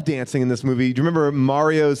lot of dancing in this movie. Do you remember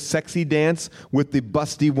Mario's sexy dance with the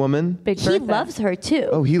busty woman? Big He Bertha. loves her too.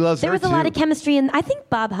 Oh, he loves there her was a lot too. of chemistry, and I think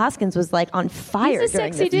Bob Hoskins was like on fire He's a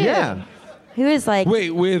during sexy this. dude. Yeah. He was like, Wait,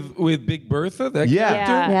 with Big Bertha? That Yeah.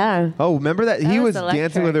 character? yeah. Oh, remember that? He was was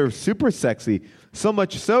dancing electric. with her super sexy. So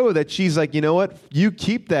much so that she's like, you know what? You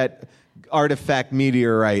keep that artifact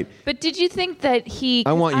meteorite. But did you think that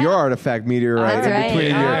I want your artifact meteorite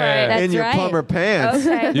between your plumber pants.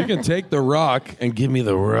 Okay. You can take the rock and give me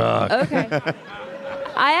the rock. Okay.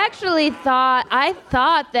 I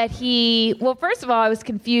thought that first of all, I was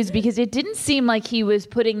confused because it didn't seem like he was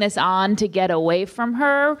putting this on to get away from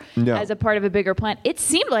her as a part of a bigger plan. It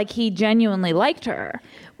seemed like he genuinely liked her.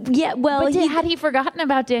 Yeah, well, had he forgotten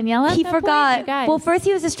about Daniela? He forgot. Well, first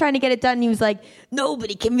he was just trying to get it done, and he was like,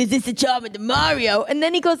 nobody can resist a charm of Mario. And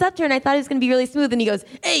then he goes up to her, and I thought he was going to be really smooth, and he goes,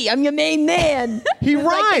 hey, I'm your main man. He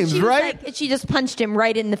rhymes, right? And she just punched him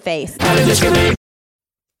right in the face.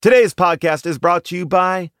 Today's podcast is brought to you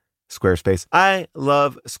by Squarespace. I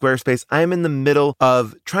love Squarespace. I'm in the middle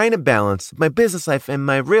of trying to balance my business life and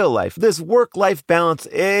my real life. This work-life balance,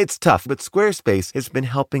 it's tough, but Squarespace has been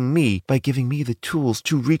helping me by giving me the tools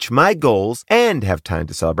to reach my goals and have time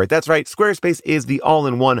to celebrate. That's right. Squarespace is the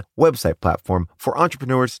all-in-one website platform for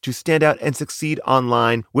entrepreneurs to stand out and succeed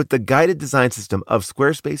online. With the guided design system of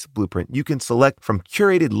Squarespace Blueprint, you can select from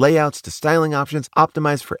curated layouts to styling options,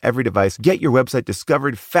 optimized for every device. Get your website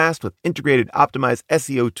discovered fast with integrated optimized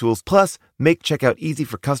SEO tools. Plus, make checkout easy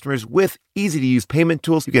for customers with easy-to-use payment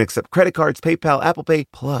tools. You can accept credit cards, PayPal, Apple Pay.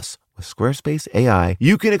 Plus, with Squarespace AI,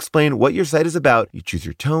 you can explain what your site is about. You choose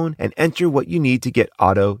your tone and enter what you need to get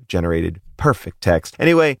auto-generated perfect text.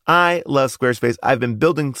 Anyway, I love Squarespace. I've been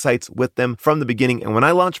building sites with them from the beginning. And when I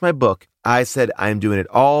launched my book, I said I'm doing it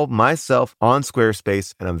all myself on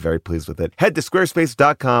Squarespace, and I'm very pleased with it. Head to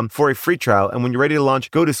squarespace.com for a free trial. And when you're ready to launch,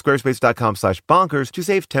 go to squarespace.com/bonkers to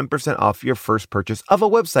save 10% off your first purchase of a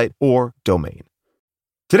website or domain.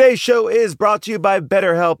 Today's show is brought to you by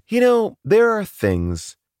BetterHelp. You know, there are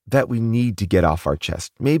things that we need to get off our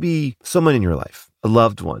chest. Maybe someone in your life, a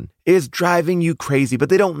loved one, is driving you crazy, but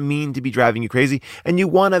they don't mean to be driving you crazy. And you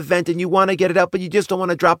want to vent and you want to get it out, but you just don't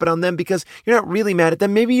want to drop it on them because you're not really mad at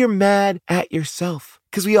them. Maybe you're mad at yourself.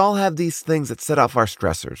 Because we all have these things that set off our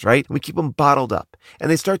stressors, right? We keep them bottled up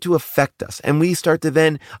and they start to affect us. And we start to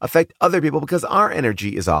then affect other people because our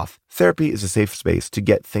energy is off. Therapy is a safe space to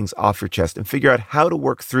get things off your chest and figure out how to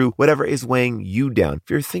work through whatever is weighing you down. If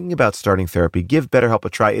you're thinking about starting therapy, give BetterHelp a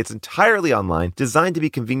try. It's entirely online, designed to be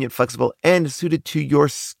convenient, flexible, and suited to your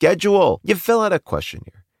schedule. You fill out a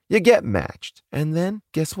questionnaire, you get matched, and then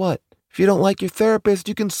guess what? If you don't like your therapist,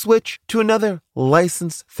 you can switch to another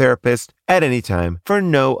licensed therapist at any time for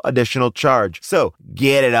no additional charge. So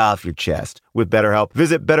get it off your chest with BetterHelp.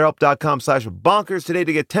 Visit BetterHelp.com/bonkers today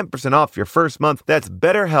to get 10% off your first month. That's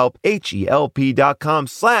BetterHelp,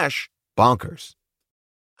 HELP.com/bonkers.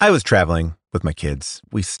 I was traveling with my kids.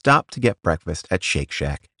 We stopped to get breakfast at Shake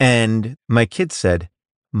Shack. And my kids said,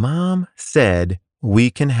 Mom said,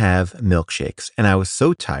 we can have milkshakes. And I was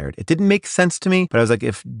so tired. It didn't make sense to me, but I was like,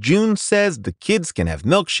 if June says the kids can have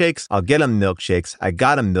milkshakes, I'll get them milkshakes. I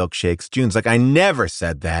got them milkshakes. June's like, I never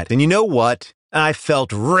said that. And you know what? I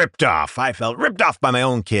felt ripped off. I felt ripped off by my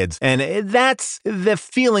own kids. And that's the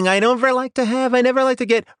feeling I never like to have. I never like to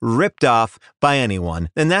get ripped off by anyone.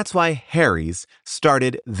 And that's why Harry's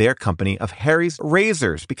started their company of Harry's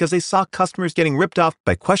Razors, because they saw customers getting ripped off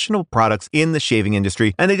by questionable products in the shaving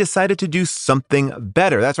industry, and they decided to do something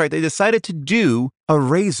better. That's right. They decided to do a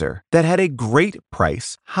razor that had a great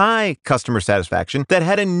price, high customer satisfaction, that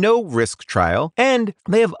had a no-risk trial, and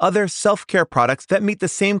they have other self-care products that meet the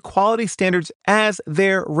same quality standards as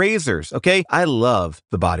their razors, okay? I love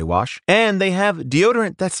the body wash, and they have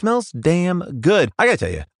deodorant that smells damn good. I gotta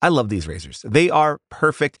tell you, I love these razors. They are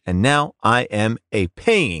perfect, and now I am a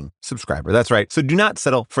paying subscriber. That's right. So do not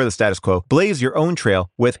settle for the status quo. Blaze your own trail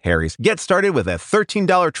with Harry's. Get started with a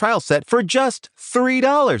 $13 trial set for just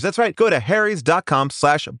 $3. That's right. Go to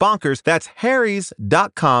harrys.com/bonkers. That's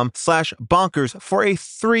harrys.com/bonkers for a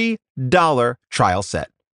 $3 trial set.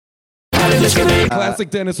 Classic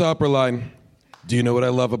Dennis Hopper line. Do you know what I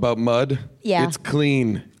love about mud? Yeah. It's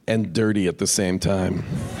clean and dirty at the same time.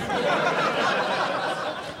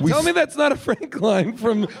 Tell me that's not a Frank line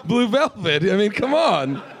from Blue Velvet. I mean, come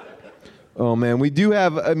on. Oh man, we do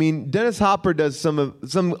have. I mean, Dennis Hopper does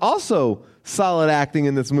some also solid acting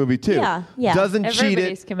in this movie too. Yeah. Doesn't cheat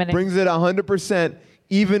it. Brings it 100%.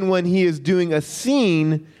 Even when he is doing a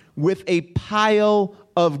scene with a pile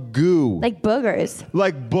of goo, like boogers.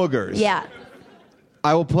 Yeah.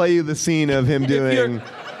 I will play you the scene of him doing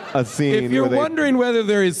a scene. If you're wondering whether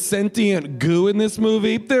there is sentient goo in this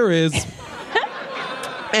movie, there is.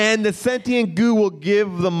 And the sentient goo will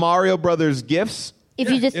give the Mario Brothers gifts. If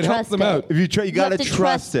you just trust it. If you try, you got to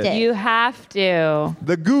trust it. You have to.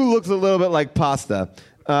 The goo looks a little bit like pasta.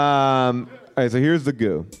 All right, so here's the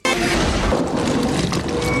goo.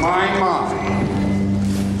 My,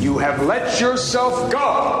 you You have let yourself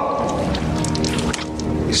go.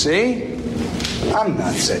 You see? I'm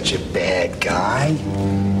not such a bad guy.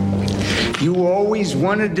 You always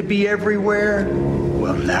wanted to be everywhere?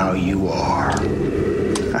 Well, now you are.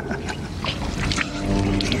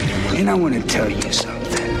 And I want to tell you something.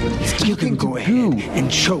 You can go ahead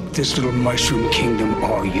and choke this little mushroom kingdom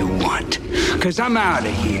all you want. Because I'm out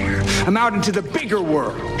of here. I'm out into the bigger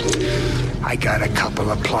world. I got a couple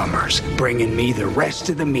of plumbers bringing me the rest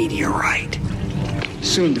of the meteorite.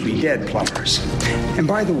 Soon to be dead plumbers. And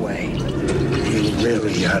by the way, you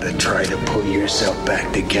really ought to try to pull yourself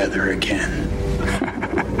back together again.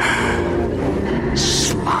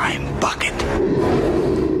 Slime bucket.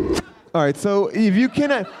 All right, so if you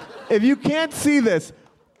can't see this,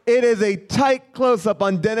 it is a tight close-up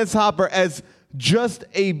on Dennis Hopper as just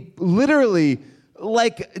literally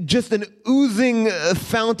just an oozing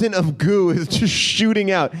fountain of goo is just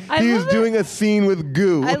shooting out. He's doing a scene with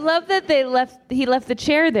goo. I love that he left the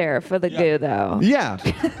chair there for the goo, though. Yeah.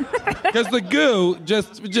 Because the goo,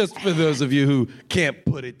 just for those of you who can't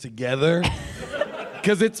put it together,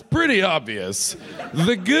 because it's pretty obvious,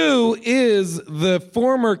 the goo is the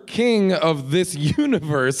former king of this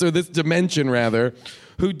universe, or this dimension, rather,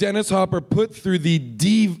 who Dennis Hopper put through the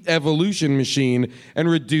de-evolution machine and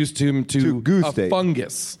reduced him to a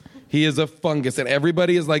fungus. He is a fungus, and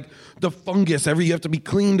everybody is like, the fungus, you have to be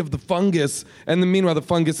cleaned of the fungus. And then meanwhile, the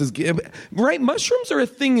fungus is... Right? Mushrooms are a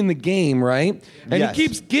thing in the game, right? And yes.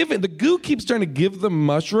 The goo keeps trying to give them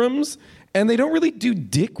mushrooms, and they don't really do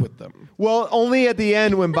dick with them. Well, only at the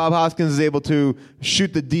end when Bob Hoskins is able to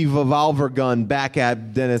shoot the devolver gun back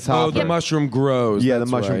at Dennis Hopper. Oh, the mushroom grows. Yeah, the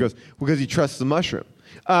mushroom grows. Because he trusts the mushroom.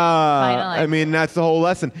 Finally. I mean, that's the whole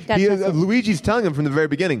lesson. Luigi's telling him from the very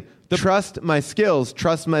beginning, trust my skills,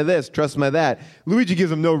 trust my this, trust my that. Luigi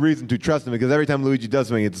gives him no reason to trust him because every time Luigi does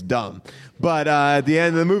something, it's dumb. But at the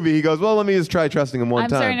end of the movie, he goes, well, let me just try trusting him one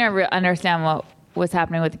time. I'm starting to understand what was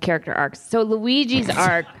happening with the character arcs. So Luigi's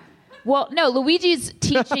arc... Well, no, Luigi's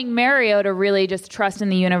teaching Mario to really just trust in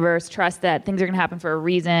the universe, trust that things are going to happen for a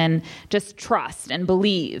reason, just trust and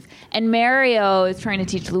believe. And Mario is trying to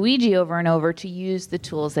teach Luigi over and over to use the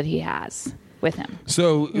tools that he has with him.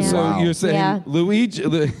 So you're saying Luigi...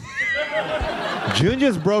 June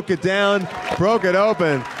just broke it down, broke it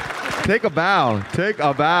open. Take a bow.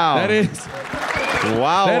 That is...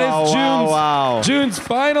 Wow. June's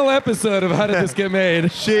final episode of How Did This Get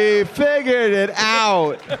Made? She figured it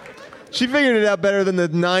out. She figured it out better than the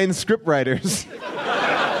 9 scriptwriters.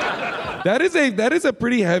 That is a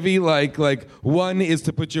pretty heavy like one is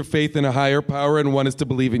to put your faith in a higher power and one is to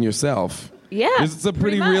believe in yourself. Yeah, there's some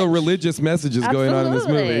pretty real religious messages going on in this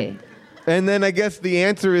movie. And then I guess the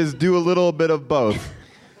answer is do a little bit of both.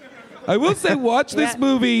 I will say, watch this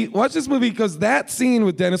movie because that scene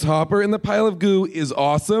with Dennis Hopper in the pile of goo is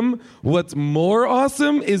awesome. What's more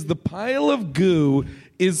awesome is the pile of goo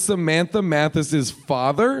is Samantha Mathis's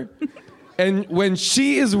father. And when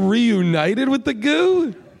she is reunited with the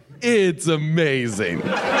goo, it's amazing.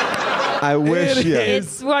 I wish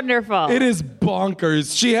it's wonderful. It is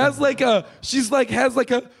bonkers. She has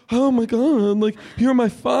oh my God, like, you're my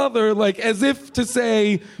father, like, as if to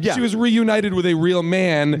say she was reunited with a real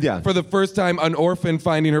man for the first time, an orphan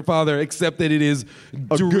finding her father, except that it is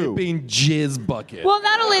a dripping jizz bucket. Well,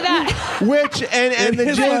 not only that.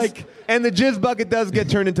 And the jizz bucket does get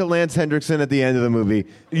turned into Lance Hendrickson at the end of the movie.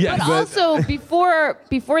 Yes. But also, before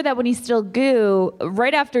that, when he's still goo,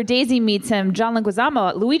 right after Daisy meets him, John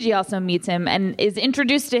Leguizamo, Luigi also meets him and is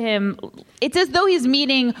introduced to him. It's as though he's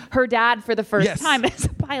meeting her dad for the first time. It's a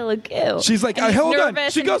pile of goo. She's like, hold on.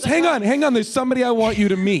 She goes, hang on. There's somebody I want you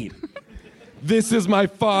to meet. This is my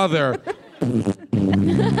father.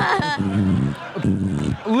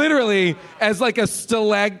 Literally, as like a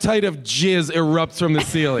stalactite of jizz erupts from the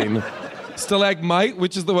ceiling. Stalagmite,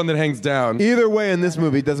 which is the one that hangs down. Either way, in this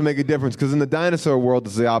movie, it doesn't make a difference because in the dinosaur world,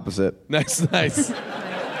 it's the opposite. Nice.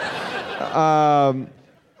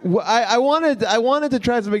 I wanted to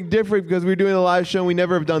try something different because we're doing a live show and we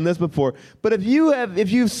never have done this before. But if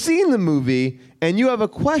you've seen the movie and you have a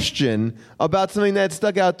question about something that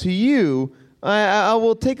stuck out to you, I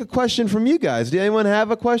will take a question from you guys. Do anyone have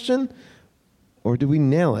a question? Or do we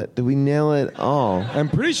nail it? Do we nail it all? I'm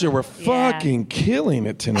pretty sure we're fucking killing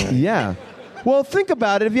it tonight. Yeah. Well, think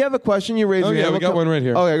about it. If you have a question, you raise your hand. We got one right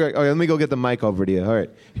here. Okay, great. Okay, let me go get the mic over to you. All right,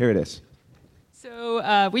 here it is.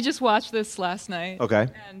 So we just watched this last night. Okay.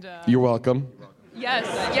 And, you're welcome.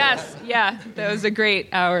 Yes, yeah. That was a great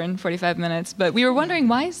hour and 45 minutes. But we were wondering,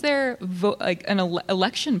 why is there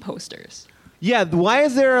election posters? Yeah, why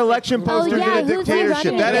is there election posters in a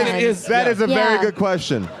dictatorship? That is a very good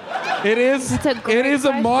question. It is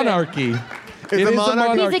a monarchy. It is a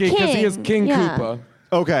monarchy He's a because he king. is King Yeah. Koopa.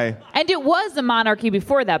 Okay. And it was a monarchy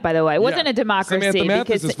before that, by the way. It wasn't a democracy. Samantha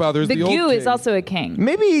Mathis's because father is the old Goo is king. also a king.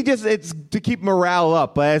 Maybe it's to keep morale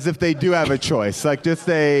up, as if they do have a choice, like just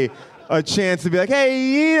a chance to be like,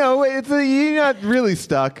 hey, you're not really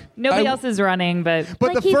stuck. Nobody else is running, but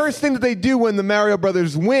But the first thing that they do when the Mario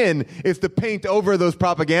Brothers win is to paint over those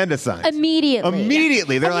propaganda signs.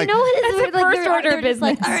 Immediately. They're And like, you know what it is? That's Like, the first order they're of just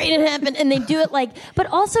like, business. all right, it happened, and they do it but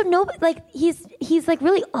also he's like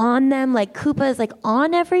really on them. Like Koopa is like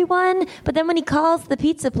on everyone, but then when he calls the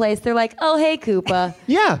pizza place, they're like, oh hey Koopa.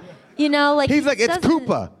 yeah. You know, like He's like, it's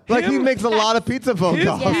Koopa. Like he makes a lot of pizza phone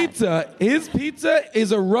calls. His pizza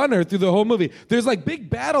is a runner through the whole movie. There's like big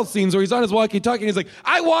battle scenes where he's on his walkie-talkie and he's like,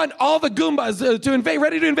 I want all the Goombas to invade,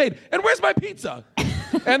 ready to invade. And where's my pizza?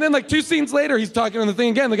 And then like 2 scenes later, he's talking on the thing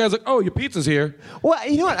again. The guy's like, oh, your pizza's here. Well,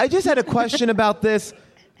 you know what? I just had a question about this.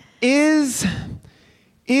 Is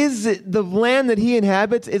the land that he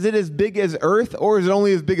inhabits, is it as big as Earth, or is it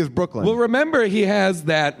only as big as Brooklyn? Well, remember, he has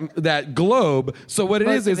that globe. So what it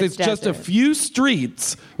is it's just a few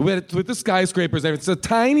streets with the skyscrapers. It's a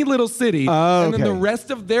tiny little city. And then the rest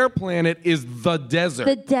of their planet is the desert.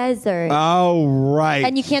 the desert. Oh, right.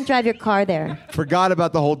 And you can't drive your car there. Forgot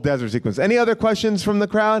about the whole desert sequence. Any other questions from the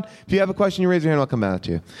crowd? If you have a question, you raise your hand, I'll come out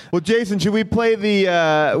to you. Well, Jason, should we play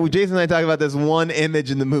Jason and I talk about this one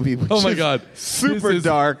image in the movie, which Oh my is God. super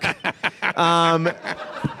dark.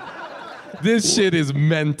 This shit is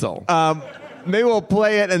mental. Maybe we'll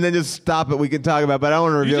play it and then just stop it. We can talk about it, but I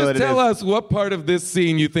don't want to You reveal just it. tell us what part of this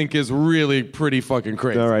scene you think is really pretty fucking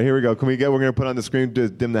crazy. All right, here we go. We're going to put on the screen to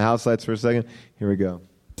dim the house lights for a second. Here we go.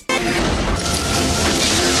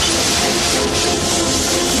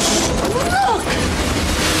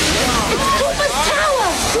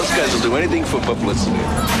 Those guys will do anything for publicity.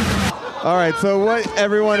 All right, so what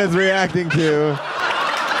everyone is reacting to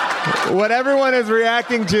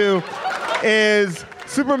is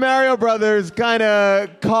Super Mario Brothers kind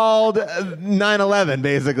of called 9/11,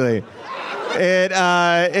 basically.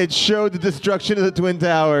 It showed the destruction of the Twin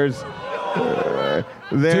Towers.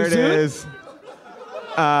 There it is.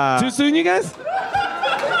 Too soon, you guys?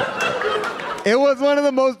 It was one of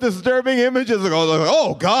the most disturbing images. Like,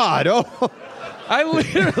 oh God! Oh. I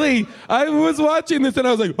was watching this and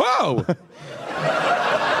I was like, whoa!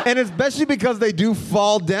 And especially because they do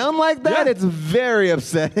fall down like that, it's very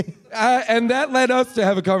upsetting. And that led us to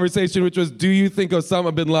have a conversation, which was, do you think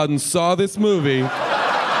Osama bin Laden saw this movie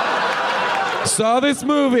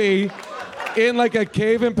in like a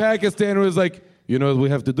cave in Pakistan and was like, you know what we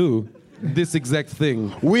have to do? This exact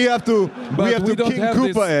thing. We have to King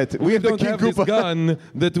Koopa it. We don't have this gun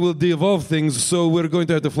that will de-evolve things, so we're going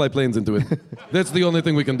to have to fly planes into it. That's the only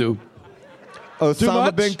thing we can do.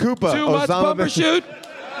 Osama bin Koopa. Too much bumper shoot.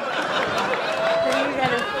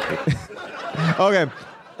 Okay,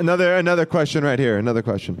 another question right here. Another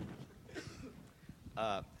question.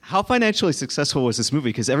 How financially successful was this movie?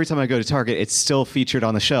 Because every time I go to Target, it's still featured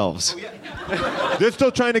on the shelves. They're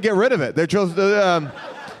still trying to get rid of it. They're just.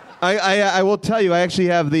 I will tell you. I actually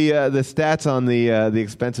have the stats on the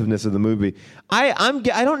expensiveness of the movie. I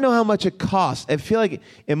don't know how much it cost. I feel like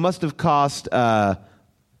it must have cost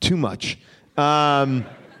too much.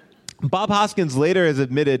 Bob Hoskins later has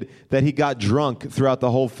admitted that he got drunk throughout the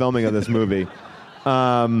whole filming of this movie.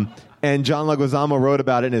 And John Leguizamo wrote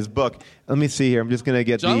about it in his book. Let me see here. I'm just going to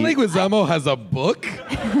get John Leguizamo has a book?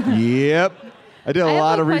 Yep. I did a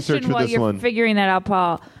lot of research for while this you're one. Figuring that out,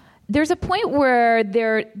 Paul. There's a point where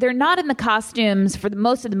they're not in the costumes for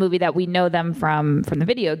most of the movie that we know them from the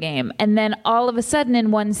video game, and then all of a sudden in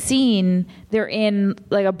one scene they're in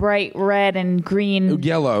like a bright red and green,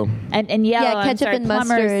 yellow, and yellow. Yeah, ketchup and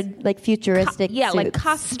mustard, like futuristic. like suits.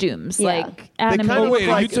 costumes, Yeah. like animated.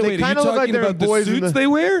 Are you talking about the suits they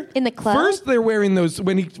wear? In the club? First, they're wearing those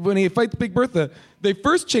when he fights Big Bertha. They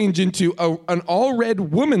first change into an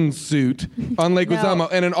all-red woman's suit on Leguizamo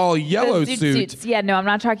and an all-yellow The suit. suits. Yeah, no, I'm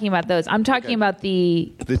not talking about those. I'm talking about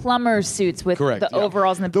the plumber suits with the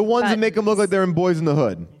overalls and the ones that make them look like they're in Boys in the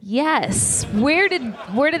Hood. Yes. Where did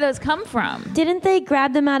those come from? Didn't they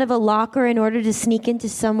grab them out of a locker in order to sneak into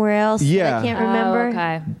somewhere else? Yeah. I can't remember. Oh,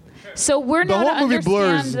 okay. So we're The not whole movie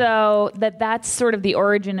understand blurs. though that that's sort of the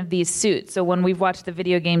origin of these suits. So when we've watched the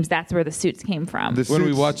video games, that's where the suits came from. When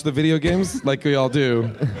we watch the video games, like we all do.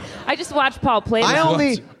 I just watched Paul play them.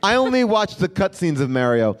 I only watched the cutscenes of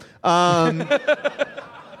Mario.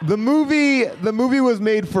 The movie was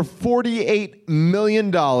made for $48 million.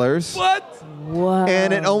 What? Wow.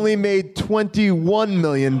 And it only made $21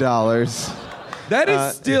 million. That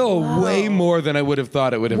is still way more than I would have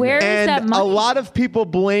thought it would have Where been. is that And money? a lot of people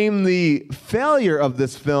blame the failure of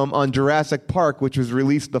this film on Jurassic Park, which was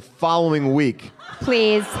released the following week.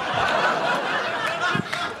 Please.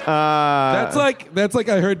 That's like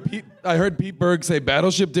I heard Pete Berg say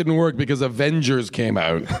Battleship didn't work because Avengers came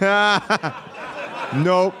out.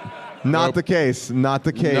 Nope. Not the case. Not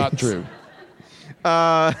the case. Not true.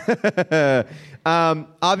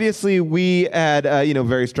 Obviously, we had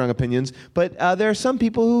very strong opinions, but there are some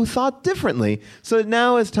people who thought differently. So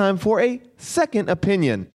now it's time for a second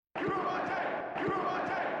opinion. The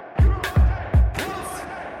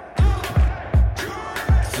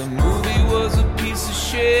movie was a piece of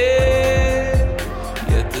shit,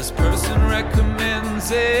 yet this person recommends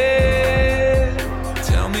it.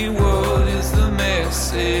 Tell me what is the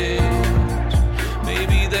message?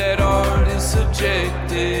 Maybe that art is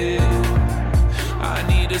subjective. I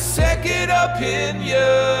need a second opinion.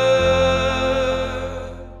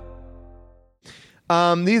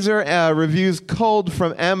 These are reviews culled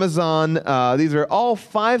from Amazon. These are all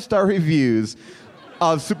 5-star reviews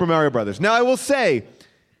of Super Mario Brothers. Now, I will say,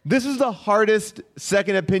 this is the hardest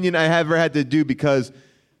second opinion I ever had to do because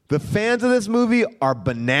the fans of this movie are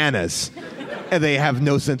bananas. And they have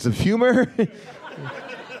no sense of humor.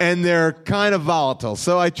 And they're kind of volatile.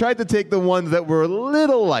 So I tried to take the ones that were a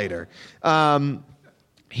little lighter.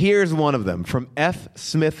 Here's one of them from F.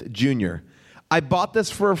 Smith Jr. I bought this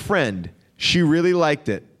for a friend. She really liked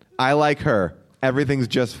it. I like her. Everything's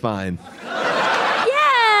just fine. Yeah.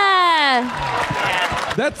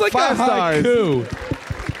 That's like 5 a stars.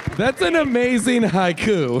 haiku. That's an amazing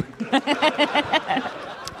haiku.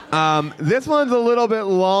 This one's a little bit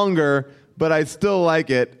longer, but I still like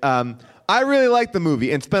it. I really like the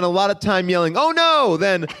movie and spent a lot of time yelling, "Oh no!"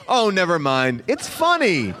 Then, "Oh, never mind. It's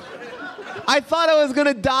funny." I thought I was going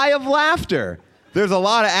to die of laughter. There's a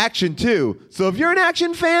lot of action, too. So if you're an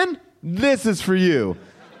action fan, this is for you.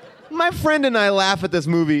 My friend and I laugh at this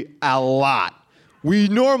movie a lot. We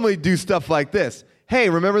normally do stuff like this. Hey,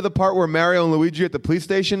 remember the part where Mario and Luigi are at the police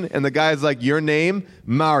station and the guy's like, your name?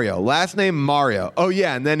 Mario. Last name? Mario. Oh,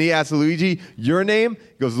 yeah. And then he asks Luigi, your name?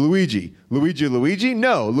 He goes, Luigi. Luigi?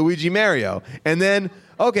 No, Luigi Mario. And then,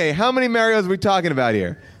 okay, how many Marios are we talking about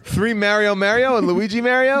here? 3 Mario and Luigi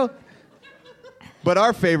Mario? But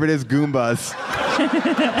our favorite is Goombas.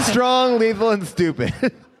 Strong, lethal, and stupid.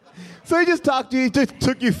 So he just talked to you, just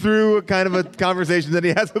took you through a kind of a conversation that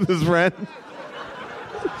he has with his friend.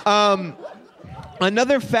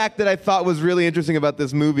 Another fact that I thought was really interesting about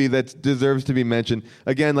this movie that deserves to be mentioned,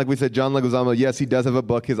 again, like we said, John Leguizamo, yes, he does have a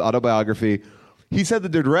book, his autobiography. He said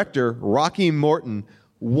that the director, Rocky Morton,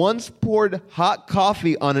 once poured hot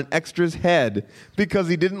coffee on an extra's head because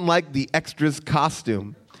he didn't like the extra's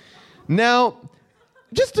costume. Now,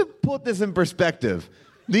 just to put this in perspective,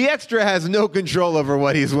 the extra has no control over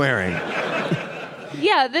what he's wearing.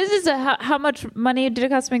 Yeah, this is how much money did it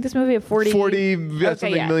cost to make this movie? $40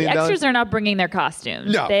 million. The extras are not bringing their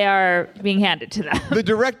costumes. No. They are being handed to them. The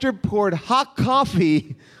director poured hot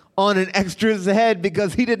coffee on an extra's head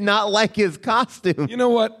because he did not like his costume. You know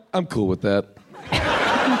what? I'm cool with that.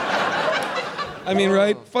 I mean,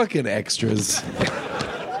 right? Fucking extras.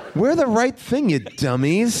 We're the right thing, you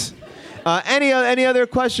dummies. Any other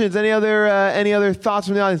questions? Any other thoughts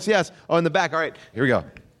from the audience? Yes. Oh, in the back. All right. Here we go.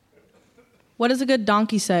 What does a good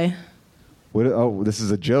donkey say? Oh, this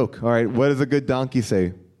is a joke. All right. What does a good donkey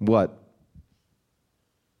say? What?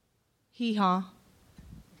 Hee-haw.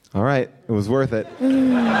 All right. It was worth it.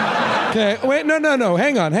 Okay. Wait. No.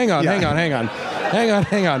 Hang on.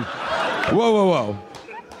 Whoa.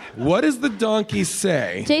 What does the donkey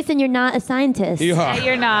say? Jason, you're not a scientist. Yeah,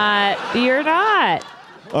 you're not.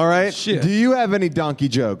 All right. Shit. Do you have any donkey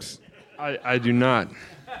jokes? I do not.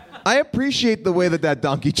 I appreciate the way that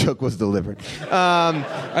donkey joke was delivered.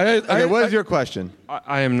 Okay, what is your question?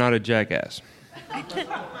 I am not a jackass.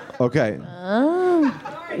 Okay.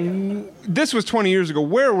 This was 20 years ago.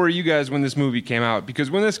 Where were you guys when this movie came out?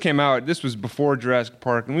 Because when this came out, this was before Jurassic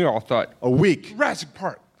Park, and we all thought... A week. Jurassic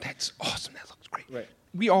Park. That's awesome. That looks great. Right.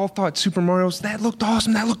 We all thought Super Mario's, that looked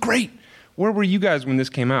awesome. That looked great. Where were you guys when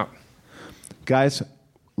this came out? Guys...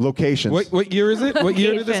 Locations. What year is it? What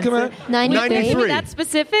year did this come out? 93. That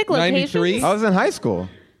specific locations? 93. I was in high school.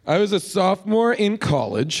 I was a sophomore in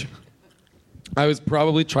college. I was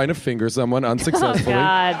probably trying to finger someone unsuccessfully.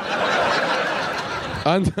 Oh,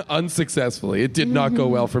 God. Unsuccessfully. It did not go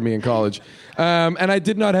well for me in college. And I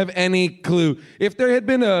did not have any clue. If there had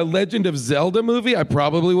been a Legend of Zelda movie, I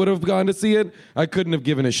probably would have gone to see it. I couldn't have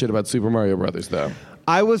given a shit about Super Mario Brothers, though.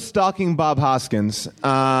 I was stalking Bob Hoskins.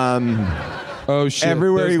 Oh, shit.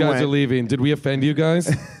 Everywhere Those he guys went. are leaving. Did we offend you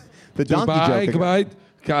guys? The donkey joke. Goodbye.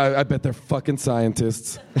 God, I bet they're fucking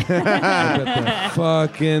scientists. I bet they're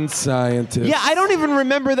fucking scientists. Yeah, I don't even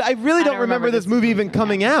remember that. I really don't remember this movie even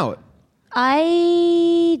coming out.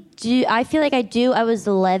 I do. I feel like I do. I was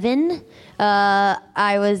 11.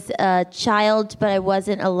 I was a child, but I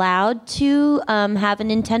wasn't allowed to have a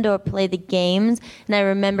Nintendo or play the games. And I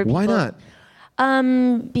remember people, why not?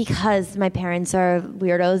 Because my parents are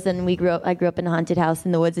weirdos, and I grew up in a haunted house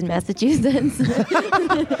in the woods in Massachusetts.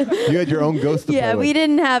 You had your own ghost to play with. We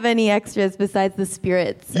didn't have any extras besides the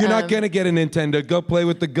spirits. You're not gonna get a Nintendo. Go play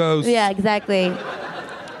with the ghost. Yeah, exactly.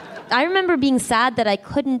 I remember being sad that I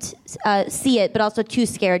couldn't see it, but also too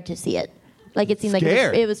scared to see it. Like it seemed like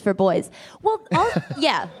it was for boys. Well,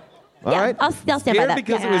 yeah. All right. I'll stand by Scared that.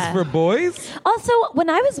 because it was for boys? Also, when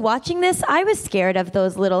I was watching this, I was scared of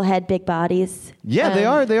those little head, big bodies. Yeah, they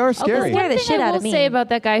are scary. They scare the shit out of me. I will say about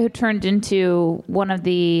that guy who turned into one of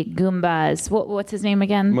the Goombas. What's his name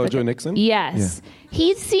again? Mojo Nixon? Yes. Yeah.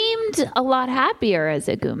 He seemed a lot happier as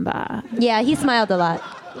a Goomba. Yeah, he smiled a lot.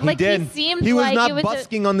 He did. He was not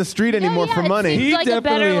busking on the street anymore for money. He like a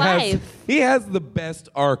better life. He has the best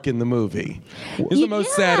arc in the movie. He's the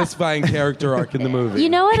most satisfying character arc in the movie. You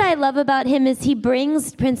know what I love about him is he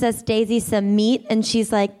brings Princess Daisy some meat, and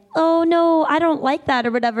she's like, "Oh no, I don't like that,"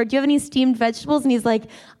 or whatever. Do you have any steamed vegetables? And he's like,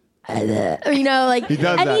 he does,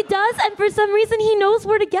 and for some reason he knows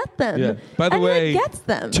where to get them. Yeah. By the way, gets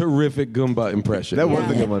them. Terrific Goomba impression. That was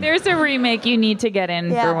a good one. There's a remake you need to get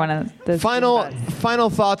in for one of the final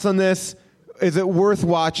thoughts on this. Is it worth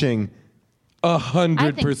watching?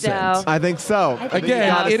 100%. I think so.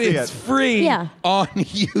 Again, it is free on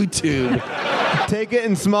YouTube. Take it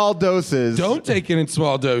in small doses. Don't take it in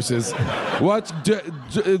small doses. Watch,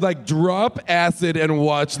 drop acid and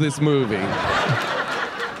watch this movie.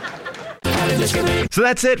 So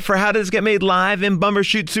that's it for How Does It Get Made live in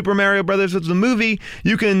Bumbershoot Super Mario Brothers the movie.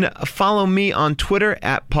 You can follow me on Twitter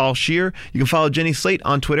at Paul Scheer. You can follow Jenny Slate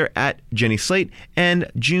on Twitter at Jenny Slate.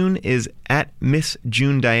 And June is at Miss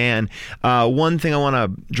June Diane. One thing I want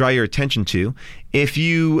to draw your attention to. If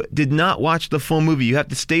you did not watch the full movie, you have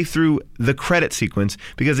to stay through the credit sequence,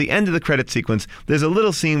 because at the end of the credit sequence, there's a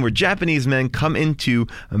little scene where Japanese men come into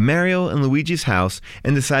Mario and Luigi's house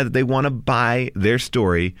and decide that they want to buy their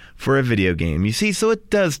story for a video game. You see, so it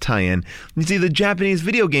does tie in. You see, the Japanese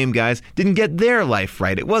video game guys didn't get their life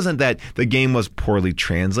right. It wasn't that the game was poorly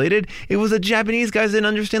translated. It was the Japanese guys didn't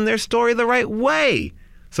understand their story the right way.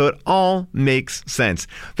 So it all makes sense.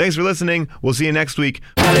 Thanks for listening. We'll see you next week.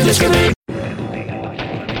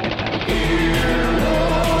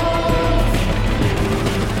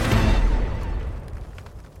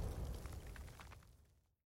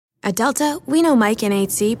 At Delta, we know Mike in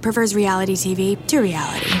 8C prefers reality TV to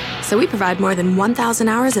reality. So we provide more than 1,000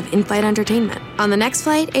 hours of in-flight entertainment. On the next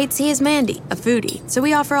flight, 8C is Mandy, a foodie. So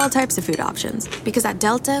we offer all types of food options. Because at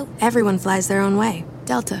Delta, everyone flies their own way.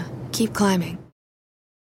 Delta, keep climbing.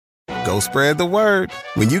 Go spread the word.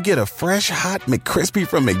 When you get a fresh, hot McCrispy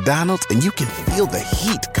from McDonald's and you can feel the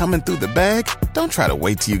heat coming through the bag, don't try to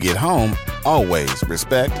wait till you get home. Always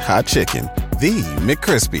respect hot chicken. The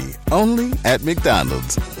McCrispy, only at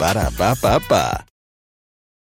McDonald's. Ba-da-ba-ba-ba.